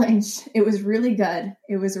challenge. It was really good.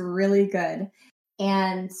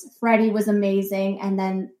 And Freddie was amazing. And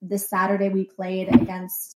then this Saturday we played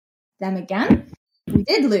against them again. We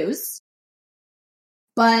did lose,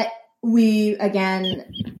 but we again.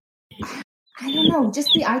 I don't know.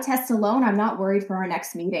 Just the eye test alone, I'm not worried for our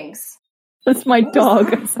next meetings. That's my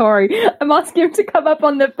dog. I'm sorry. I'm asking him to come up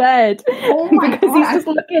on the bed. Oh my because God. he's just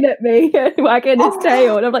looking at me, wagging his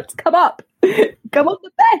tail. And I'm like, come up. Come on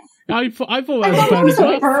the bed. I thought that was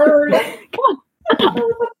a bird. Come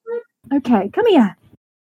on. Okay, come here.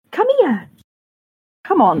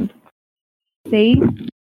 Come on. See?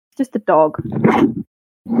 It's just a dog.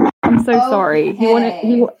 I'm so sorry.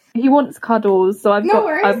 He wants cuddles, so I've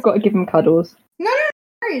got to give him cuddles. No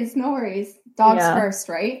worries. Dogs first,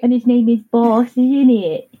 right? And his name is Boss, isn't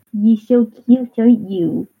it? You're so cute, aren't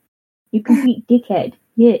you? You complete dickhead.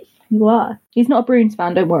 Yes, you are. He's not a Bruins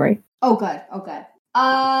fan, don't worry. Oh, good.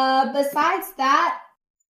 Besides that,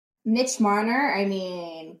 Mitch Marner, I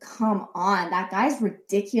mean, come on. That guy's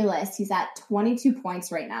ridiculous. He's at 22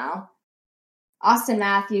 points right now. Austin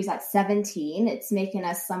Matthews at 17. It's making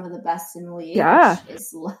us some of the best in the league, which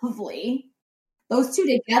is lovely. Those two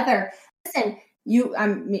together. Listen,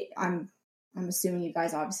 I'm I'm assuming you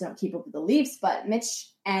guys obviously don't keep up with the Leafs, but Mitch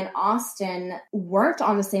and Austin weren't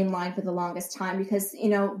on the same line for the longest time because, you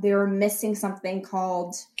know, they were missing something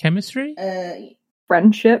called chemistry.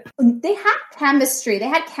 Friendship. They had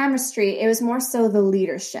chemistry. It was more so the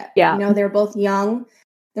leadership. Yeah. You know, they're both young.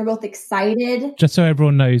 They're both excited. Just so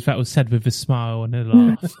everyone knows, that was said with a smile and a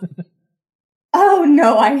laugh. Oh,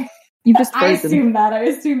 no, You just I frozen.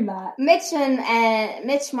 assume that. Mitch and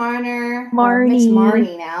Mitch Marner. Marnie. Mitch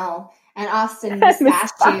Marnie now. And Austin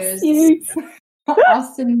Mustachios.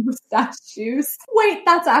 Austin Mustachios. Wait,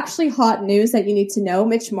 that's actually hot news that you need to know.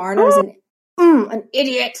 Mitch Marner is an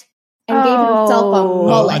idiot and gave himself a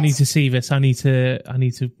mullet. I need to see this. I need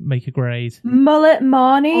to make a grade. Mullet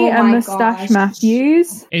Marnie Oh and my Mustache gosh.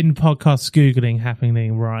 Matthews. In podcast Googling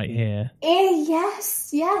happening right here.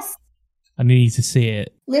 Yes. I need to see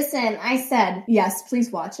it. Listen, I said, yes,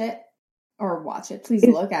 please watch it. Or watch it. Please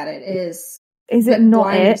look at it. It is Is it not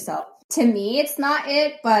blind it? yourself. To me, it's not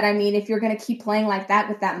it, but I mean, if you're going to keep playing like that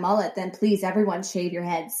with that mullet, then please, everyone, shave your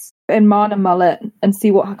heads. In Marner mullet and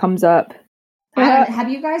see what comes up. Have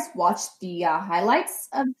you guys watched the highlights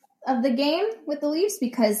of the game with the Leafs?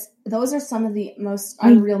 Because those are some of the most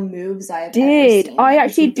unreal moves I've ever seen. I It's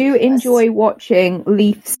actually do ridiculous. enjoy watching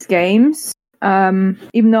Leafs games,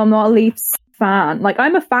 even though I'm not a Leafs fan. Like,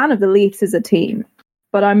 I'm a fan of the Leafs as a team,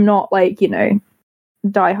 but I'm not, like, you know,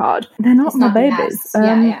 die hard. They're not It's my not the babies.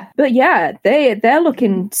 Mavs. Yeah. But yeah, they're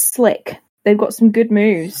looking slick. They've got some good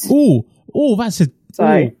moves. Oh, that's a.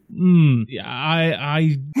 So- Yeah,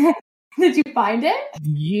 I Did you find it?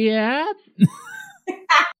 yeah.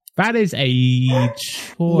 That is a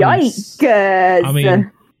choice. Yikes! I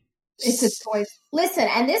mean, It's a choice. Listen,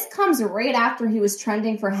 and this comes right after he was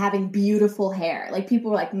trending for having beautiful hair. Like,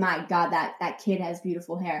 people were like, my God, that kid has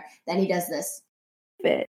beautiful hair. Then he does this.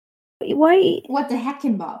 Wait, What the heck,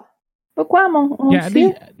 Bob? but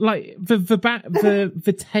yeah, like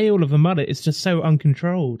the tail of a mullet is just so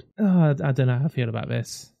uncontrolled. Oh, I don't know how I feel about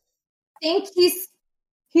this. I think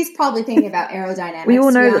he's probably thinking about aerodynamics. We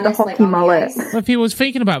all to be know that the honest, like, hockey on the mullet- ice. Well, if he was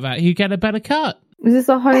thinking about that, he'd get a better cut. Was this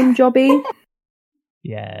a home jobby?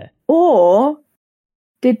 Yeah. Or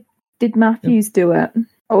did Matthews do it?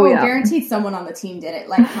 Oh, yeah. guaranteed someone on the team did it.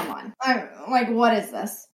 Like, come on. Like, what is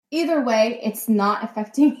this? Either way, it's not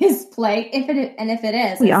affecting his play. If it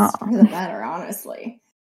is, Yeah. it's for the better, honestly.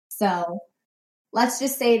 So, let's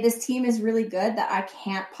just say this team is really good that I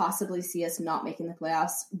can't possibly see us not making the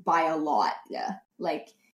playoffs by a lot. Yeah. Like,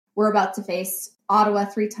 we're about to face Ottawa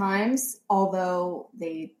 3 times, although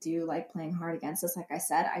they do like playing hard against us. Like I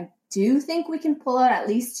said, I do think we can pull out at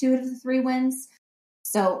least 2 of the 3 wins.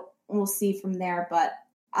 So, we'll see from there. But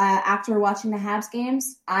after watching the Habs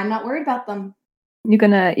games, I'm not worried about them. You're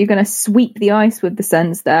gonna sweep the ice with the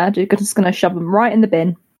Sens there. You're just gonna shove them right in the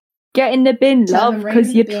bin. Get in the bin, Shove love, them right because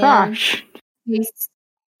in you're the bin. trash.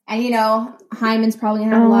 And, you know, Hyman's probably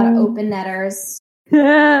going to have a lot of open netters. Wait,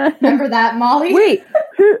 Remember that, Molly?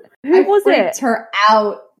 who I was freaked it? her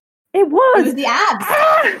out. It It was. was the Abs.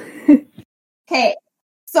 Ah! Okay,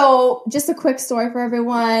 so just a quick story for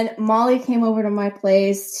everyone. Molly came over to my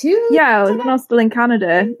place Yeah, when I was still in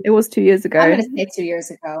Canada. It was 2 years ago. I'm going to say 2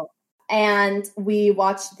 years ago. And we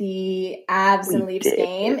watched the Abs and Leafs did.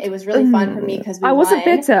 game. It was really fun for me because we I wasn't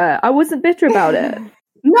won. bitter. I wasn't bitter about it.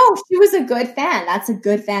 No, she was a good fan. That's a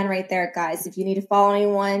good fan right there, guys. If you need to follow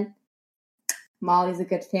anyone, Molly's a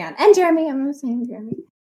good fan. And Jeremy, I'm going to say Jeremy.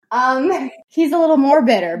 He's a little more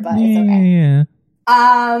bitter, but it's okay. Yeah.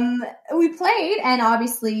 We played, and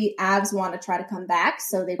obviously Abs want to try to come back,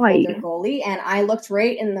 so they pulled their goalie. And I looked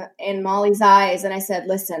right in Molly's eyes, and I said,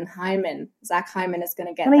 "Listen, Zach Hyman is going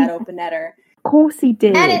to get that open netter." Of course he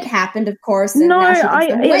did. And it happened, of course. And No, now she thinks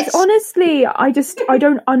they're it's rich. honestly, I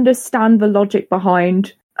don't understand the logic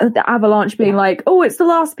behind the Avalanche being like, oh, it's the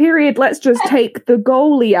last period, let's just take the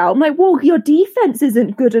goalie out. I'm like, well, your defense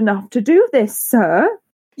isn't good enough to do this, sir.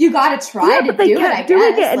 You got to try to But they do it. I kept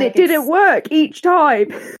doing guess. it, and Like, it didn't work each time.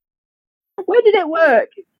 Where did it work?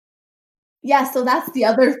 Yeah, so that's the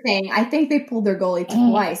other thing. I think they pulled their goalie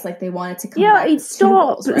twice. Like, they wanted to come back. Yeah, with 2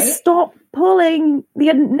 goals, right? stop pulling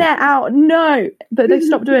the net out. No, but they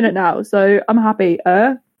stopped doing it now, so I'm happy.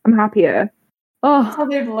 I'm happier. Oh, So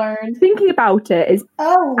they've learned. thinking about it is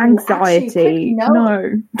anxiety. Actually, quick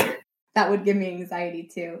note. No. That would give me anxiety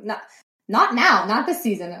too. Not now, not this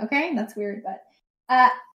season. Okay, that's weird.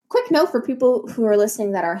 But quick note for people who are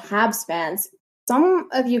listening that are Habs fans: some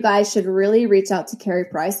of you guys should really reach out to Carey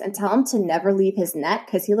Price and tell him to never leave his net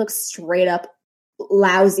because he looks straight up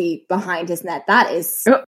lousy behind his net.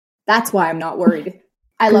 That's why I'm not worried.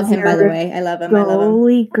 I love him, by the way. I love him.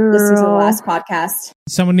 Goalie girl. Listen to the last podcast.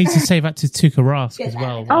 Someone needs to say that to Tuukka Rask as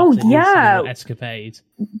well. Oh, after his yeah. little escapade.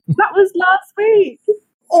 That was last week.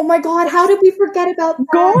 Oh my god, how did we forget about that?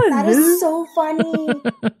 God. That is so funny.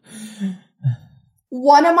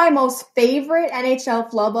 One of my most favorite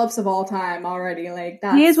NHL flub ups of all time already. Like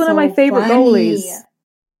that. He is one of my favorite goalies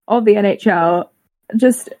of the NHL.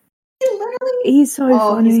 Just, he's so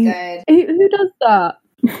funny. He's good. Who does that?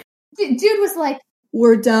 Dude was like,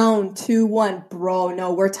 we're down 2-1. Bro,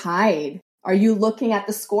 no, we're tied. Are you looking at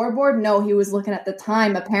the scoreboard? No, he was looking at the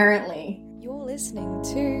time, apparently. You're listening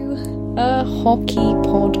to a hockey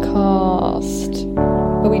podcast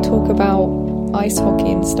where we talk about ice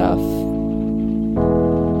hockey and stuff.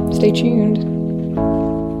 Stay tuned.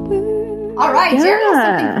 All right, Jerry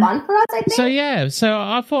has something fun for us, I think. So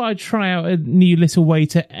I thought I'd try out a new little way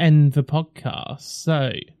to end the podcast.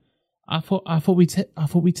 So I thought we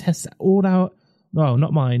test it all out. Well,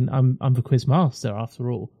 not mine. I'm the quiz master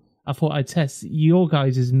after all. I thought I'd test your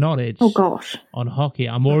guys' knowledge. Oh gosh, on hockey.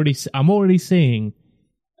 I'm already seeing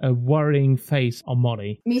a worrying face on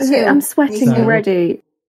Molly. Me too. I'm sweating already.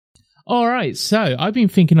 All right, so I've been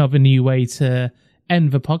thinking of a new way to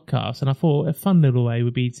end the podcast, and I thought a fun little way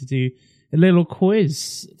would be to do a little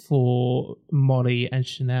quiz for Molly and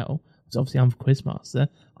Chanel. So obviously, I'm the quiz master.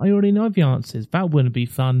 I already know the answers. That wouldn't be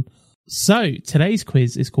fun. So today's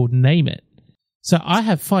quiz is called Name It. So I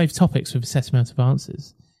have 5 topics with a set amount of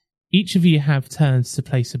answers. Each of you have turns to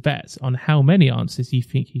place a bet on how many answers you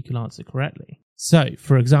think you can answer correctly. So,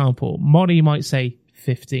 for example, Molly might say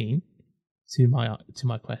 15 to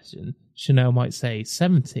my question. Chanel might say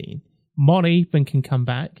 17. Molly then can come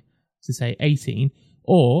back to say 18.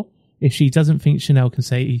 Or, if she doesn't think Chanel can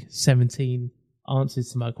say 17 answers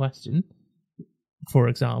to my question, for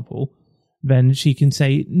example, then she can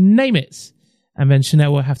say, name it. And then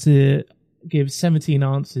Chanel will have to give 17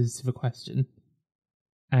 answers to the question.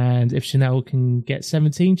 And if Chanel can get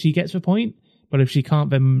 17, she gets the point. But if she can't,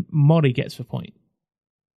 then Molly gets the point.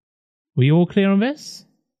 Were you all clear on this?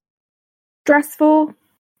 Stressful,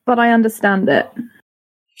 but I understand it.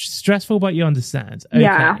 Stressful, but you understand. Okay.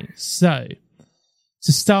 Yeah. So,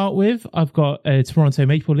 to start with, I've got a Toronto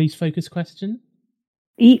Maple Leafs focused question.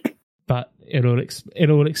 Eek. But it'll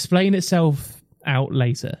explain itself out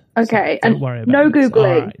later. Okay. So don't worry about no it.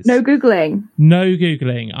 Googling. Right. No Googling. No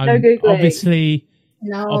Googling. No Googling. Obviously,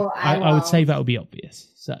 No, I would say that would be obvious.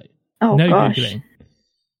 So, Oh, no gosh. Googling.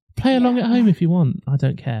 Play along at home if you want. I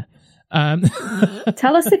don't care.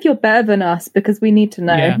 Tell us if you're better than us, because we need to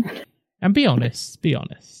know. Yeah. And be honest. Be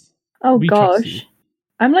honest. Oh, We trust gosh. you.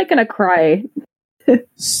 I'm like going to cry.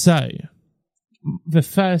 So, the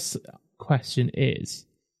first question is,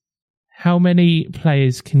 how many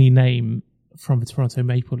players can you name from the Toronto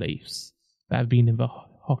Maple Leafs that have been in the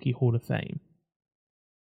Hockey Hall of Fame?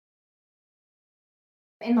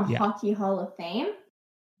 In the Hockey Hall of Fame?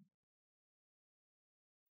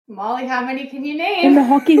 Molly, how many can you name? In the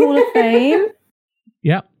Hockey Hall of Fame?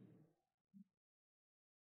 Yep.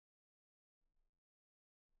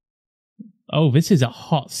 Oh, this is a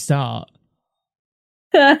hot start.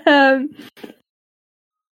 Waiting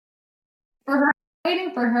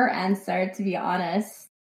for her answer, to be honest.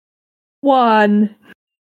 1.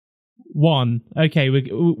 Okay,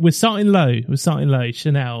 we're starting low. We're starting low.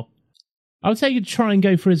 Chanel. I would say you try and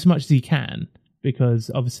go for as much as you can,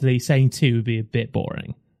 because obviously saying 2 would be a bit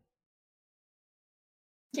boring.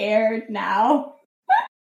 Scared now.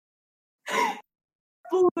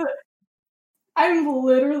 I'm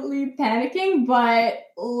literally panicking, but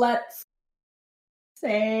let's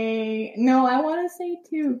say... No, I want to say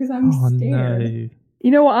 2, because I'm scared. No.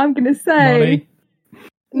 You know what I'm going to say? Molly?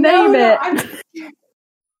 Name it. I'm...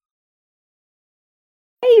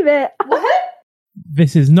 Name it. What?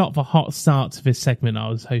 This is not the hot start to this segment I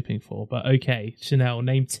was hoping for, but okay. Chanel,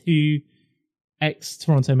 name 2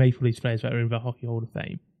 ex-Toronto Maple Leafs players that are in the Hockey Hall of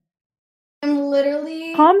Fame. I'm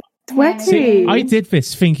literally... I'm sweaty. See, I did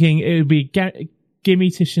this thinking it would be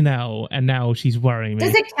gimme to Chanel, and now she's worrying me.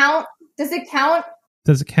 Does it count? Does it count?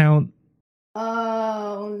 Does it count?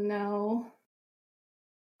 Oh, no.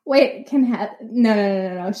 Wait, can have...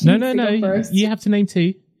 No. She No. needs to go first. You have to name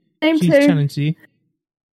 2. Name She's 2. challenged you.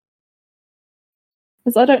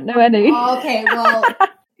 Because I don't know any. Oh, okay, well,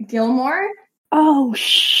 Gilmore, Oh,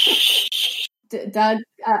 shh. Doug,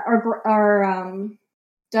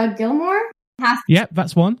 Doug Gilmore Yep,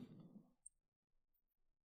 that's 1.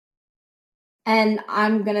 and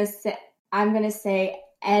I'm gonna say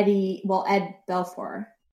Ed Belfour.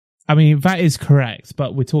 I mean, that is correct,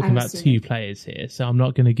 but we're talking I'm about assuming. 2 players here, so I'm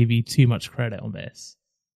not going to give you too much credit on this.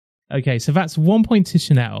 Okay, so that's 1 point to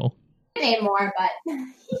Chanel. Name more, but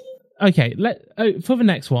Okay, for the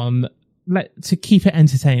next one, to keep it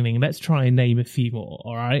entertaining, let's try and name a few more,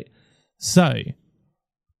 all right? So,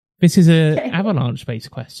 this is a Avalanche-based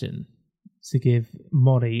question to give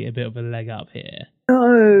Molly a bit of a leg up here.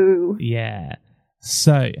 Oh. Yeah.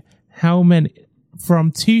 So, how many,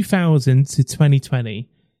 from 2000 to 2020,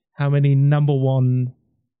 how many number one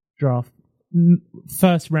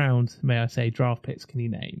first round, may I say, draft picks can you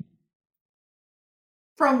name?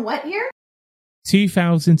 From what year?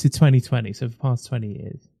 2000 to 2020, so for the past 20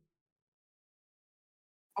 years.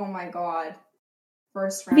 Oh my god.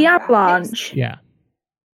 First round. The draft Avalanche. picks. Yeah.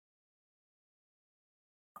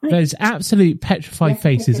 There's absolute petrified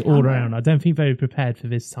faces all around. I don't think they were prepared for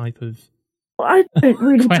this type of... I don't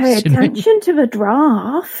really pay Questioning. attention to the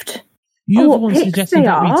draft. You're what the one picks suggesting they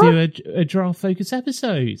that are? we do a draft-focused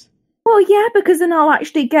episode. Well, yeah, because then I'll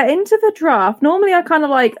actually get into the draft. Normally I kind of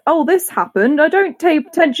like, oh, this happened. I don't pay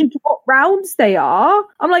attention to what rounds they are.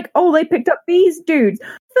 I'm like, oh, they picked up these dudes.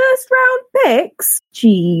 First round picks?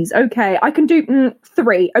 Jeez, okay. I can do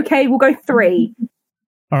 3. Okay, we'll go 3.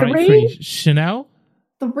 All right, 3? 3. Chanel?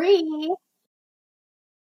 3.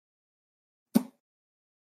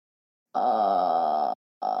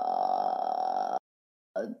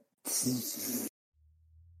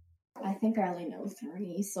 I think I only know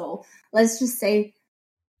 3, so let's just say...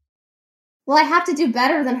 Well, I have to do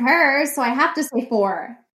better than her, so I have to say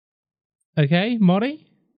 4. Okay, Molly?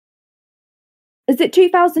 Is it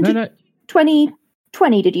 2000 No, to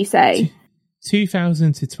 2020, did you say?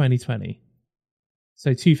 2000 to 2020.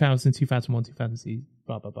 So 2000, 2001, 2002,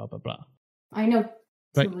 blah, blah, blah, blah, blah. I know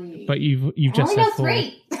But 3. but you've I just only said know 4.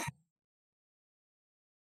 3.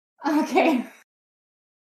 Okay.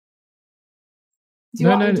 Do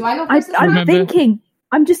I go first? I'm Remember- thinking.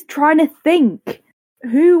 I'm just trying to think.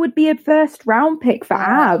 Who would be a first round pick for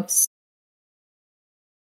Avs?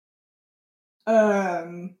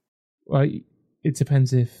 Well, it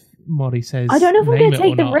depends if Molly says. I don't know if I'm name going to it or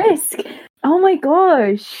take the not. risk. Oh my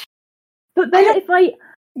gosh. But then if I...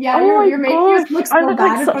 Yeah, oh you're my making us gosh, look so I look bad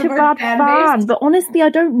like in such front a of our bad fan fan. base. But honestly, I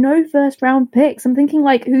don't know first round picks. I'm thinking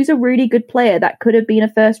like, who's a really good player that could have been a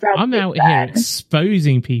first round I'm pick out then? here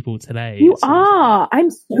exposing people today. You it seems are. I'm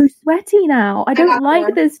so sweaty now. I don't got like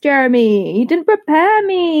 4. this, Jeremy. You didn't prepare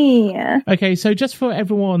me. like. Okay, so just for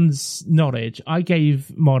everyone's knowledge, I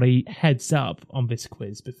gave Molly heads up on this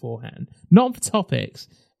quiz beforehand. Not on the topics,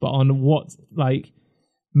 but on what, like,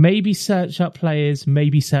 maybe search up players,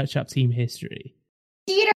 maybe search up team history.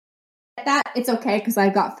 Cheater. That it's okay because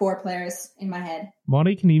I've got 4 players in my head.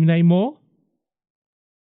 Molly, can you name more?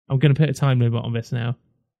 I'm going to put a time limit on this now.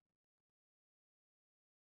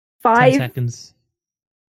 10 5. seconds.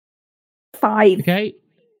 5. Okay.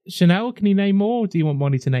 Chanel, can you name more, or do you want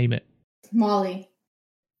Molly to name it? Molly.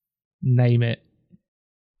 Name it.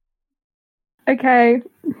 Okay.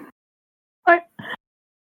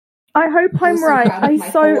 I hope I'm I'm so right. proud of my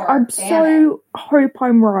 4. I'm Damn so hope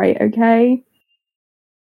I'm right, okay?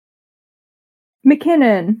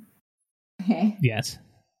 McKinnon. Okay. Yes.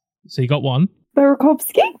 So you got 1.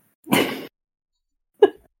 Burakovsky?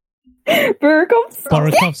 Burakovsky?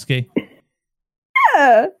 Burakovsky.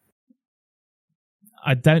 Yeah.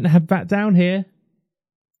 I don't have that down here.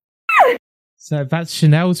 So that's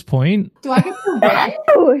Chanel's point. Do I get the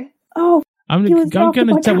win? Oh, I'm he was going drafted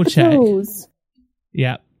to by double check. Capitals.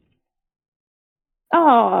 Yeah.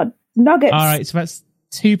 Oh, Nuggets. All right. So that's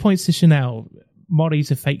 2 points to Chanel. Molly's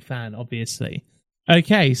a fake fan, obviously.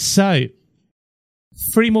 Okay. So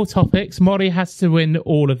 3 more topics. Molly has to win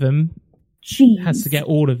all of them. Jeez. Has to get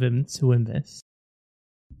all of them to win this.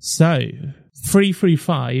 So 3 through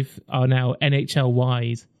 5 are now NHL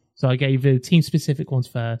wide. So I gave the team specific ones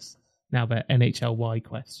first. Now they're NHL wide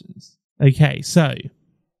questions. Okay, so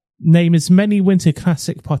name as many Winter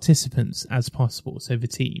Classic participants as possible. So the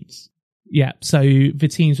teams. Yeah, so the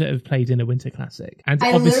teams that have played in a Winter Classic. And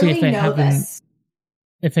I obviously if literally they know haven't, this.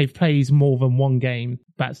 if they've played more than one game,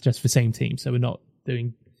 that's just the same team. So we're not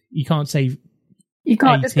doing, you can't say You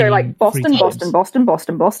can't just go 18 like Boston, free Boston, times. Boston,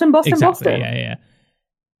 Boston, Boston, Boston, exactly, Boston. yeah.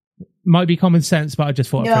 Might be common sense, but I just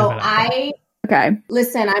thought I'd throw No, that out there. Okay.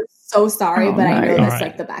 Listen, I'm so sorry, Oh, but I no. know All this right.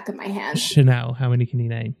 like the back of my hand. Chanel, how many can you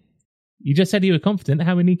name? You just said you were confident.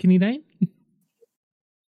 How many can you name?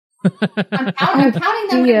 I'm counting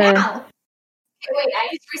them Yeah. right now. Okay, wait, I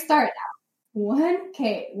need to restart now. 1,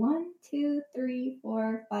 2, 3,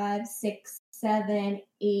 4, 5, 6, 7,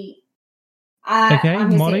 8. Okay, I'm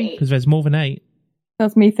gonna say Molly, 8. because there's more than 8.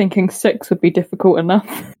 That's me thinking 6 would be difficult enough.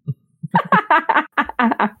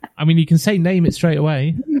 I mean, you can say name it straight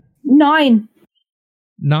away. 9.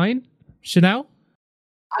 9? Chanel?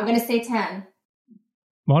 I'm gonna say 10.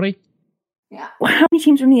 Molly? Yeah. How many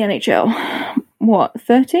teams are in the NHL? what,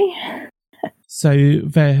 30? So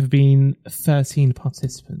there have been 13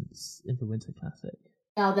 participants in the Winter Classic.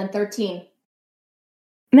 No, then 13.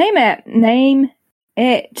 Name it. Name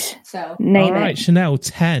it. So Name All right, it. Chanel,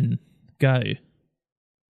 10. Go.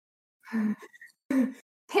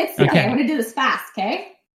 Pittsburgh. Okay. I'm going to do this fast,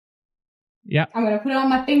 okay? Yep. I'm going to put it on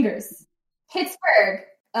my fingers. Pittsburgh.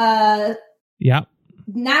 Yep.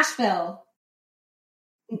 Nashville.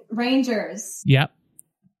 Rangers. Yep.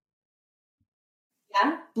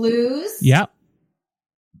 Yeah. Blues. Yep.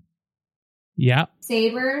 Yep.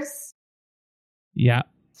 Sabres. Yep.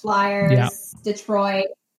 Flyers. Yep. Detroit.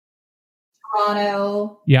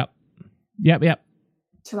 Toronto. Yep. Yep. Yep.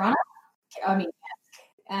 Toronto? I mean,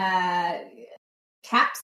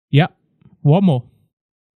 Caps. Yep. One more.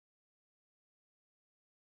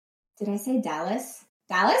 Did I say Dallas?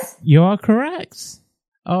 Dallas? You are correct.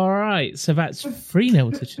 All right. So that's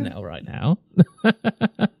 3-0 to Chanel right now.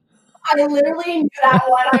 I literally knew that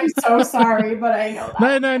one. I'm so sorry, but I know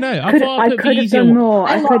that. No. I could have done more.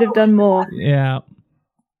 I could have done more. Yeah.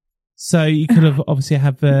 So you could have obviously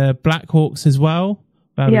have the Blackhawks as well.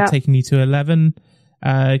 That would have taken you to 11.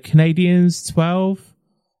 Canadians, 12.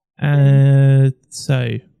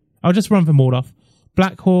 So I'll just run them all off.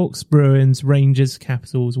 Blackhawks, Bruins, Rangers,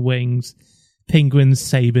 Capitals, Wings, Penguins,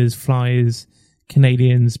 Sabres, Flyers,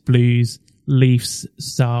 Canadians, Blues, Leafs,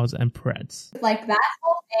 Stars, and Preds. Like that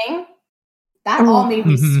whole thing, that all made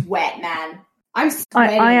me sweat, man. I'm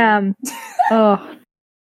sweating. I am. Oh.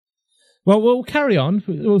 Well, we'll carry on.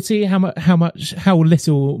 We'll see how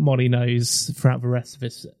little Molly knows throughout the rest of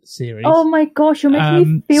this series. Oh my gosh, you're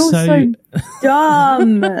making me feel so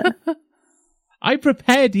dumb. I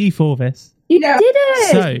prepared you for this. You did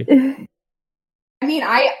it. I mean,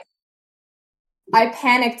 I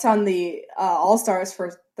panicked on the All-Stars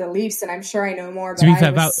for the Leafs, and I'm sure I know more. But To be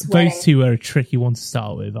fair, was sweating. those two are a tricky one to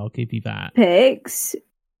start with. I'll give you that. Pix,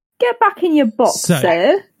 get back in your box,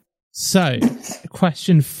 sir. So,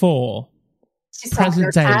 question 4. She's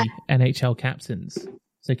Present day talking NHL captains.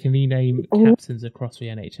 So can you name captains across the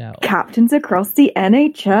NHL? Captains across the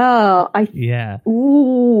NHL. Yeah.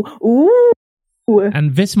 Ooh.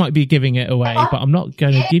 And this might be giving it away, but I'm not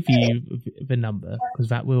going to give you the number because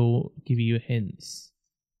that will give you hints.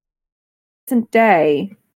 Present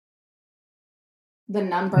day. the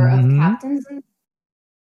number of captains.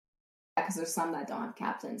 Because there's some that don't have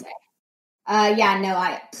captains. I've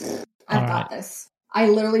got this. I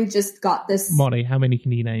literally just got this. Molly, how many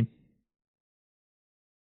can you name?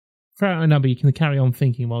 Throw out a number. You can carry on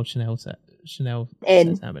thinking while Chanel says how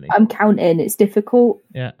many. I'm counting. It's difficult.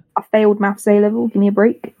 Yeah. I failed maths A level. Give me a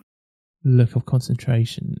break. Look of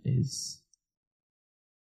concentration is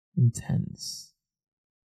intense.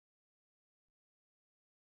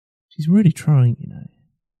 She's really trying, you know.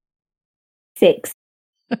 6.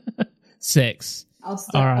 6. I'll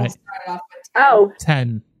start it off with 10. Oh.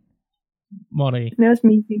 10. Molly. That was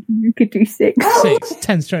me thinking you could do 6. 6.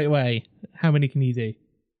 10 straight away. How many can you do?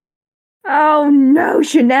 Oh no,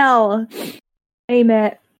 Chanel. Name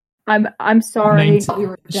it. I'm sorry.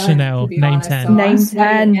 Chanel, name 10. So name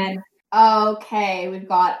 10. Okay, we've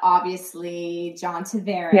got obviously John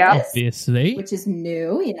Tavares. Yeah. Obviously. Which is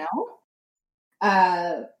new, you know.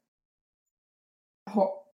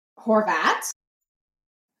 Horvat.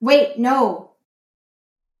 Wait, no.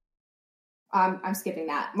 I'm skipping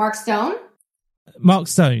that. Mark Stone. Mark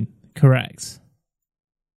Stone, correct.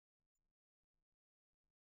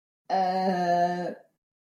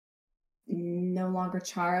 No longer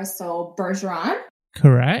Chara, so Bergeron.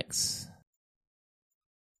 Correct.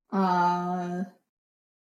 Ovechkin.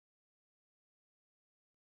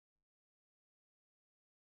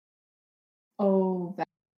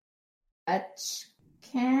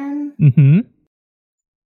 Mm-hmm.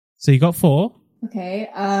 So you got 4. Okay.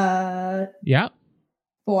 Yeah.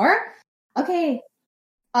 4. Okay.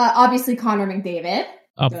 Obviously Connor McDavid.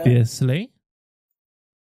 Obviously.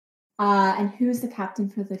 And who's the captain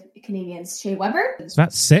for the Canadians? Shea Weber. So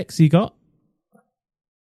that's 6 you got.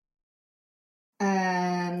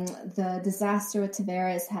 The disaster with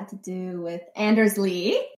Tavares had to do with Anders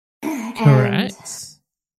Lee. Correct.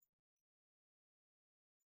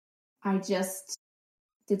 I just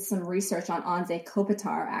did some research on Anze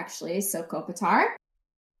Kopitar, actually. So Kopitar.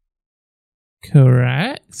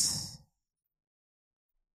 Correct.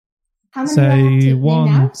 How many so do I have to name 1,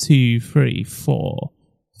 now? 2, 3, 4,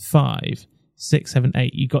 5, 6, 7,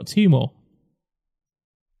 8. You got 2 more.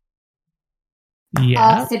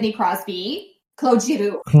 Yeah. Sidney Crosby. Claude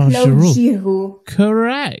Giroux. Claude Giroux. Giroux.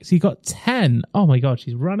 Correct. You got 10. Oh my god,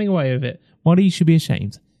 she's running away with it. Molly, you should be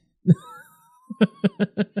ashamed.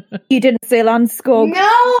 You didn't say Landskog.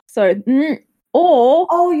 No! So, or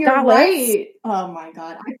Oh, you're Dallas. right. Oh my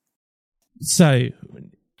god. So,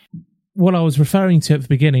 what I was referring to at the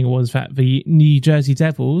beginning was that the New Jersey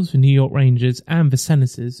Devils, the New York Rangers, and the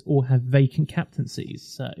Senators all have vacant captaincies.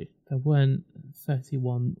 So, there weren't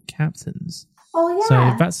 31 captains. Oh So,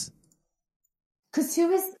 yeah. that's. Because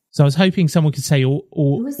who is So, I was hoping someone could say all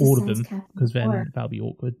was the of Sens them, captain because then before? that would be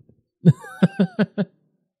awkward.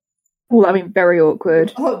 Oh, I mean, very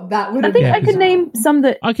awkward. Oh, that would I have think Yeah, I could name some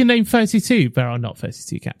that I can name 32. There are not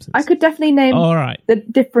 32 captains. I could definitely name All right. the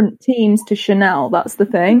different teams to Chanel. That's the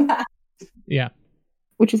thing, Yeah.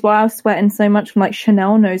 which is why I was sweating so much. From like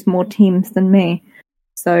Chanel knows more teams than me,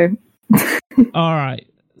 so All right.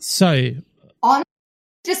 So,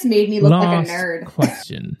 just made me look last like a nerd.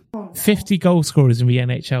 question. Oh, no. 50 goal scorers in the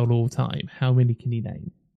NHL all time. How many can you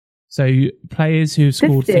name? So, players who have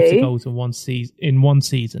scored 50 50? goals in one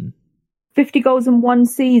season. 50 goals in one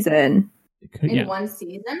season. In one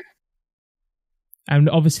season? And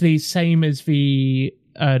obviously, same as the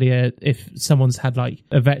earlier, if someone's had like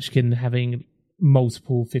Ovechkin having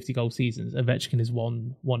multiple 50 goal seasons, Ovechkin is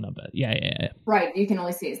one number. Yeah. Right, you can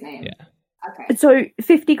only see his name. Yeah. Okay. So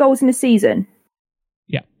 50 goals in a season.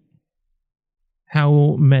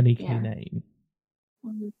 How many can Yeah. you name?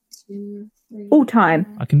 1, 2, 3. All time.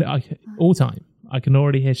 All time. I can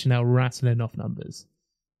already hear Chanel rattling off numbers.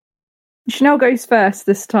 Chanel goes first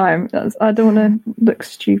this time. I don't want to look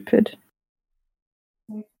stupid.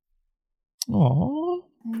 Oh,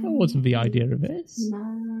 that wasn't the idea of this.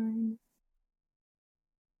 9.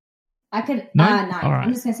 I could 9? 9. All right.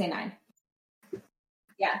 I'm just gonna say 9.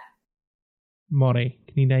 Mori,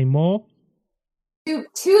 can you name more?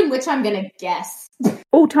 Two in which I'm gonna guess.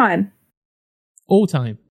 All time. All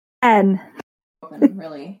time. N.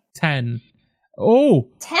 Really. 10. Oh,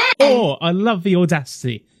 10. oh, I love the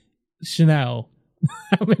audacity. Chanel,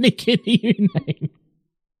 how many can you name?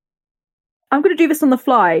 I'm going to do this on the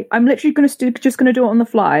fly. I'm literally just going to do it on the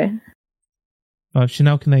fly. Oh, if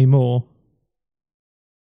Chanel can name more.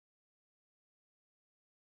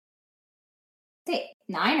 Say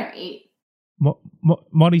 9 or 8.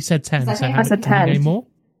 Molly said 10. I So think how I said can you 10. name more?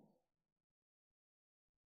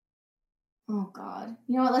 Oh god.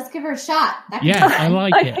 You know what? Let's give her a shot. That could Yeah, be I fun.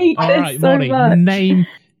 like I it. hate All this right, so Molly, much. name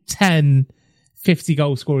 10 50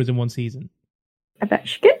 goal scorers in one season.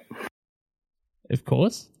 Ovechkin. Of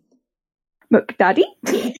course. McDaddy.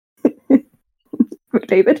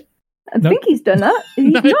 McDavid. I Nope. think he's done that.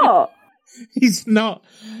 He's No. not. He's not.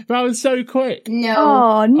 That was so quick. No.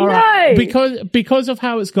 Oh, no. All right, because of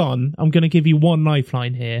how it's gone, I'm going to give you one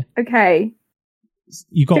lifeline here. Okay.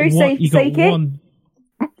 You got Joe one. You got Sakic? one.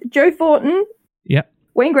 Joe Thornton. Yep.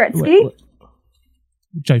 Wayne Gretzky.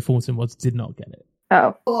 Joe Thornton did not get it.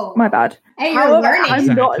 Oh, Oh. my bad. Hey, you're However, learning. I'm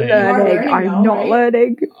not Exactly. You are learning. learning I'm now, not right?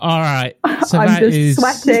 learning. All right. So I'm that just is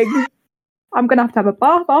sweating. I'm going to have a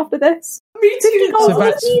bath after this. Me 50 too. goals So in a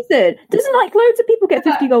that's- season. Doesn't like loads of people get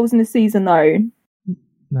 50 goals in a season though.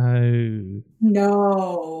 No.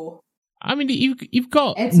 No. I mean, you've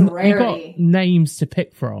got It's you've got rarity. names to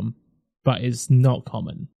pick from, but it's not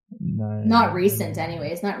common. No. Not recent,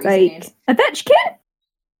 anyways. Not recent Like names. Ovechkin.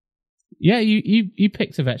 Yeah, you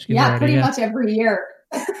picked Ovechkin. Yeah, already, pretty much every year.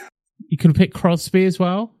 You could have picked Crosby as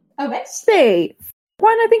well. Oh, bitch. See,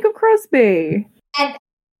 why not think of Crosby? And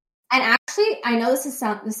actually, I know this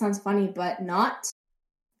sounds funny, but not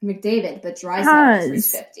McDavid, but Drysdale reached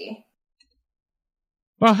 50.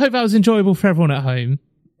 Well, I hope that was enjoyable for everyone at home.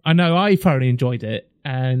 I know I thoroughly enjoyed it,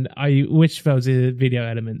 and I wish there was a video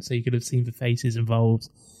element so you could have seen the faces involved.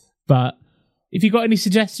 But if you've got any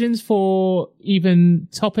suggestions for even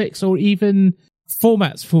topics or even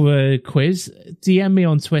formats for a quiz, DM me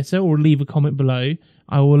on Twitter or leave a comment below.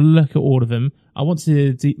 I will look at all of them. I want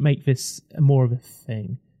to make this more of a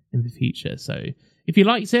thing in the future. So if you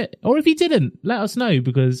liked it, or if you didn't, let us know,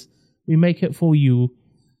 because we make it for you.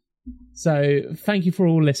 So thank you for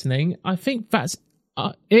all listening. I think that's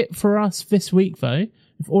it for us this week, though.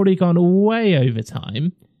 We've already gone way over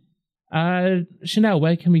time. Chanel,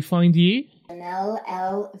 where can we find you?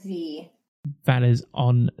 LLV. That is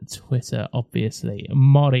on Twitter, obviously.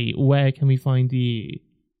 Mori, where can we find you?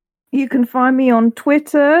 You can find me on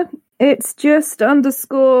Twitter. It's just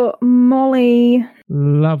 _ Molly.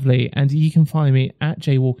 Lovely. And you can find me at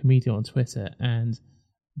JWalkerMedia on Twitter and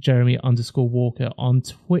Jeremy _Walker on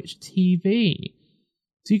Twitch TV.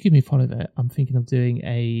 Do give me a follow there. I'm thinking of doing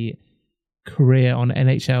a career on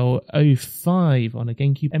NHL 05 on a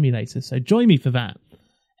GameCube emulator, so join me for that.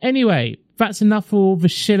 Anyway, that's enough for the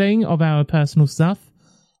shilling of our personal stuff.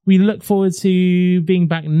 We look forward to being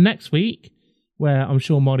back next week, where I'm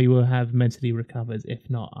sure Molly will have mentally recovered. If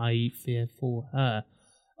not, I fear for her.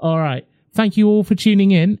 All right. thank you all for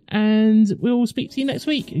tuning in, and we'll speak to you next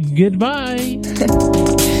week. Goodbye.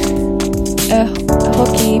 A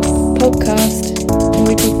hockey podcast where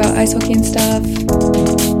we talk about ice hockey and stuff.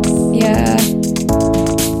 Yeah.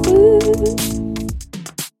 Woo.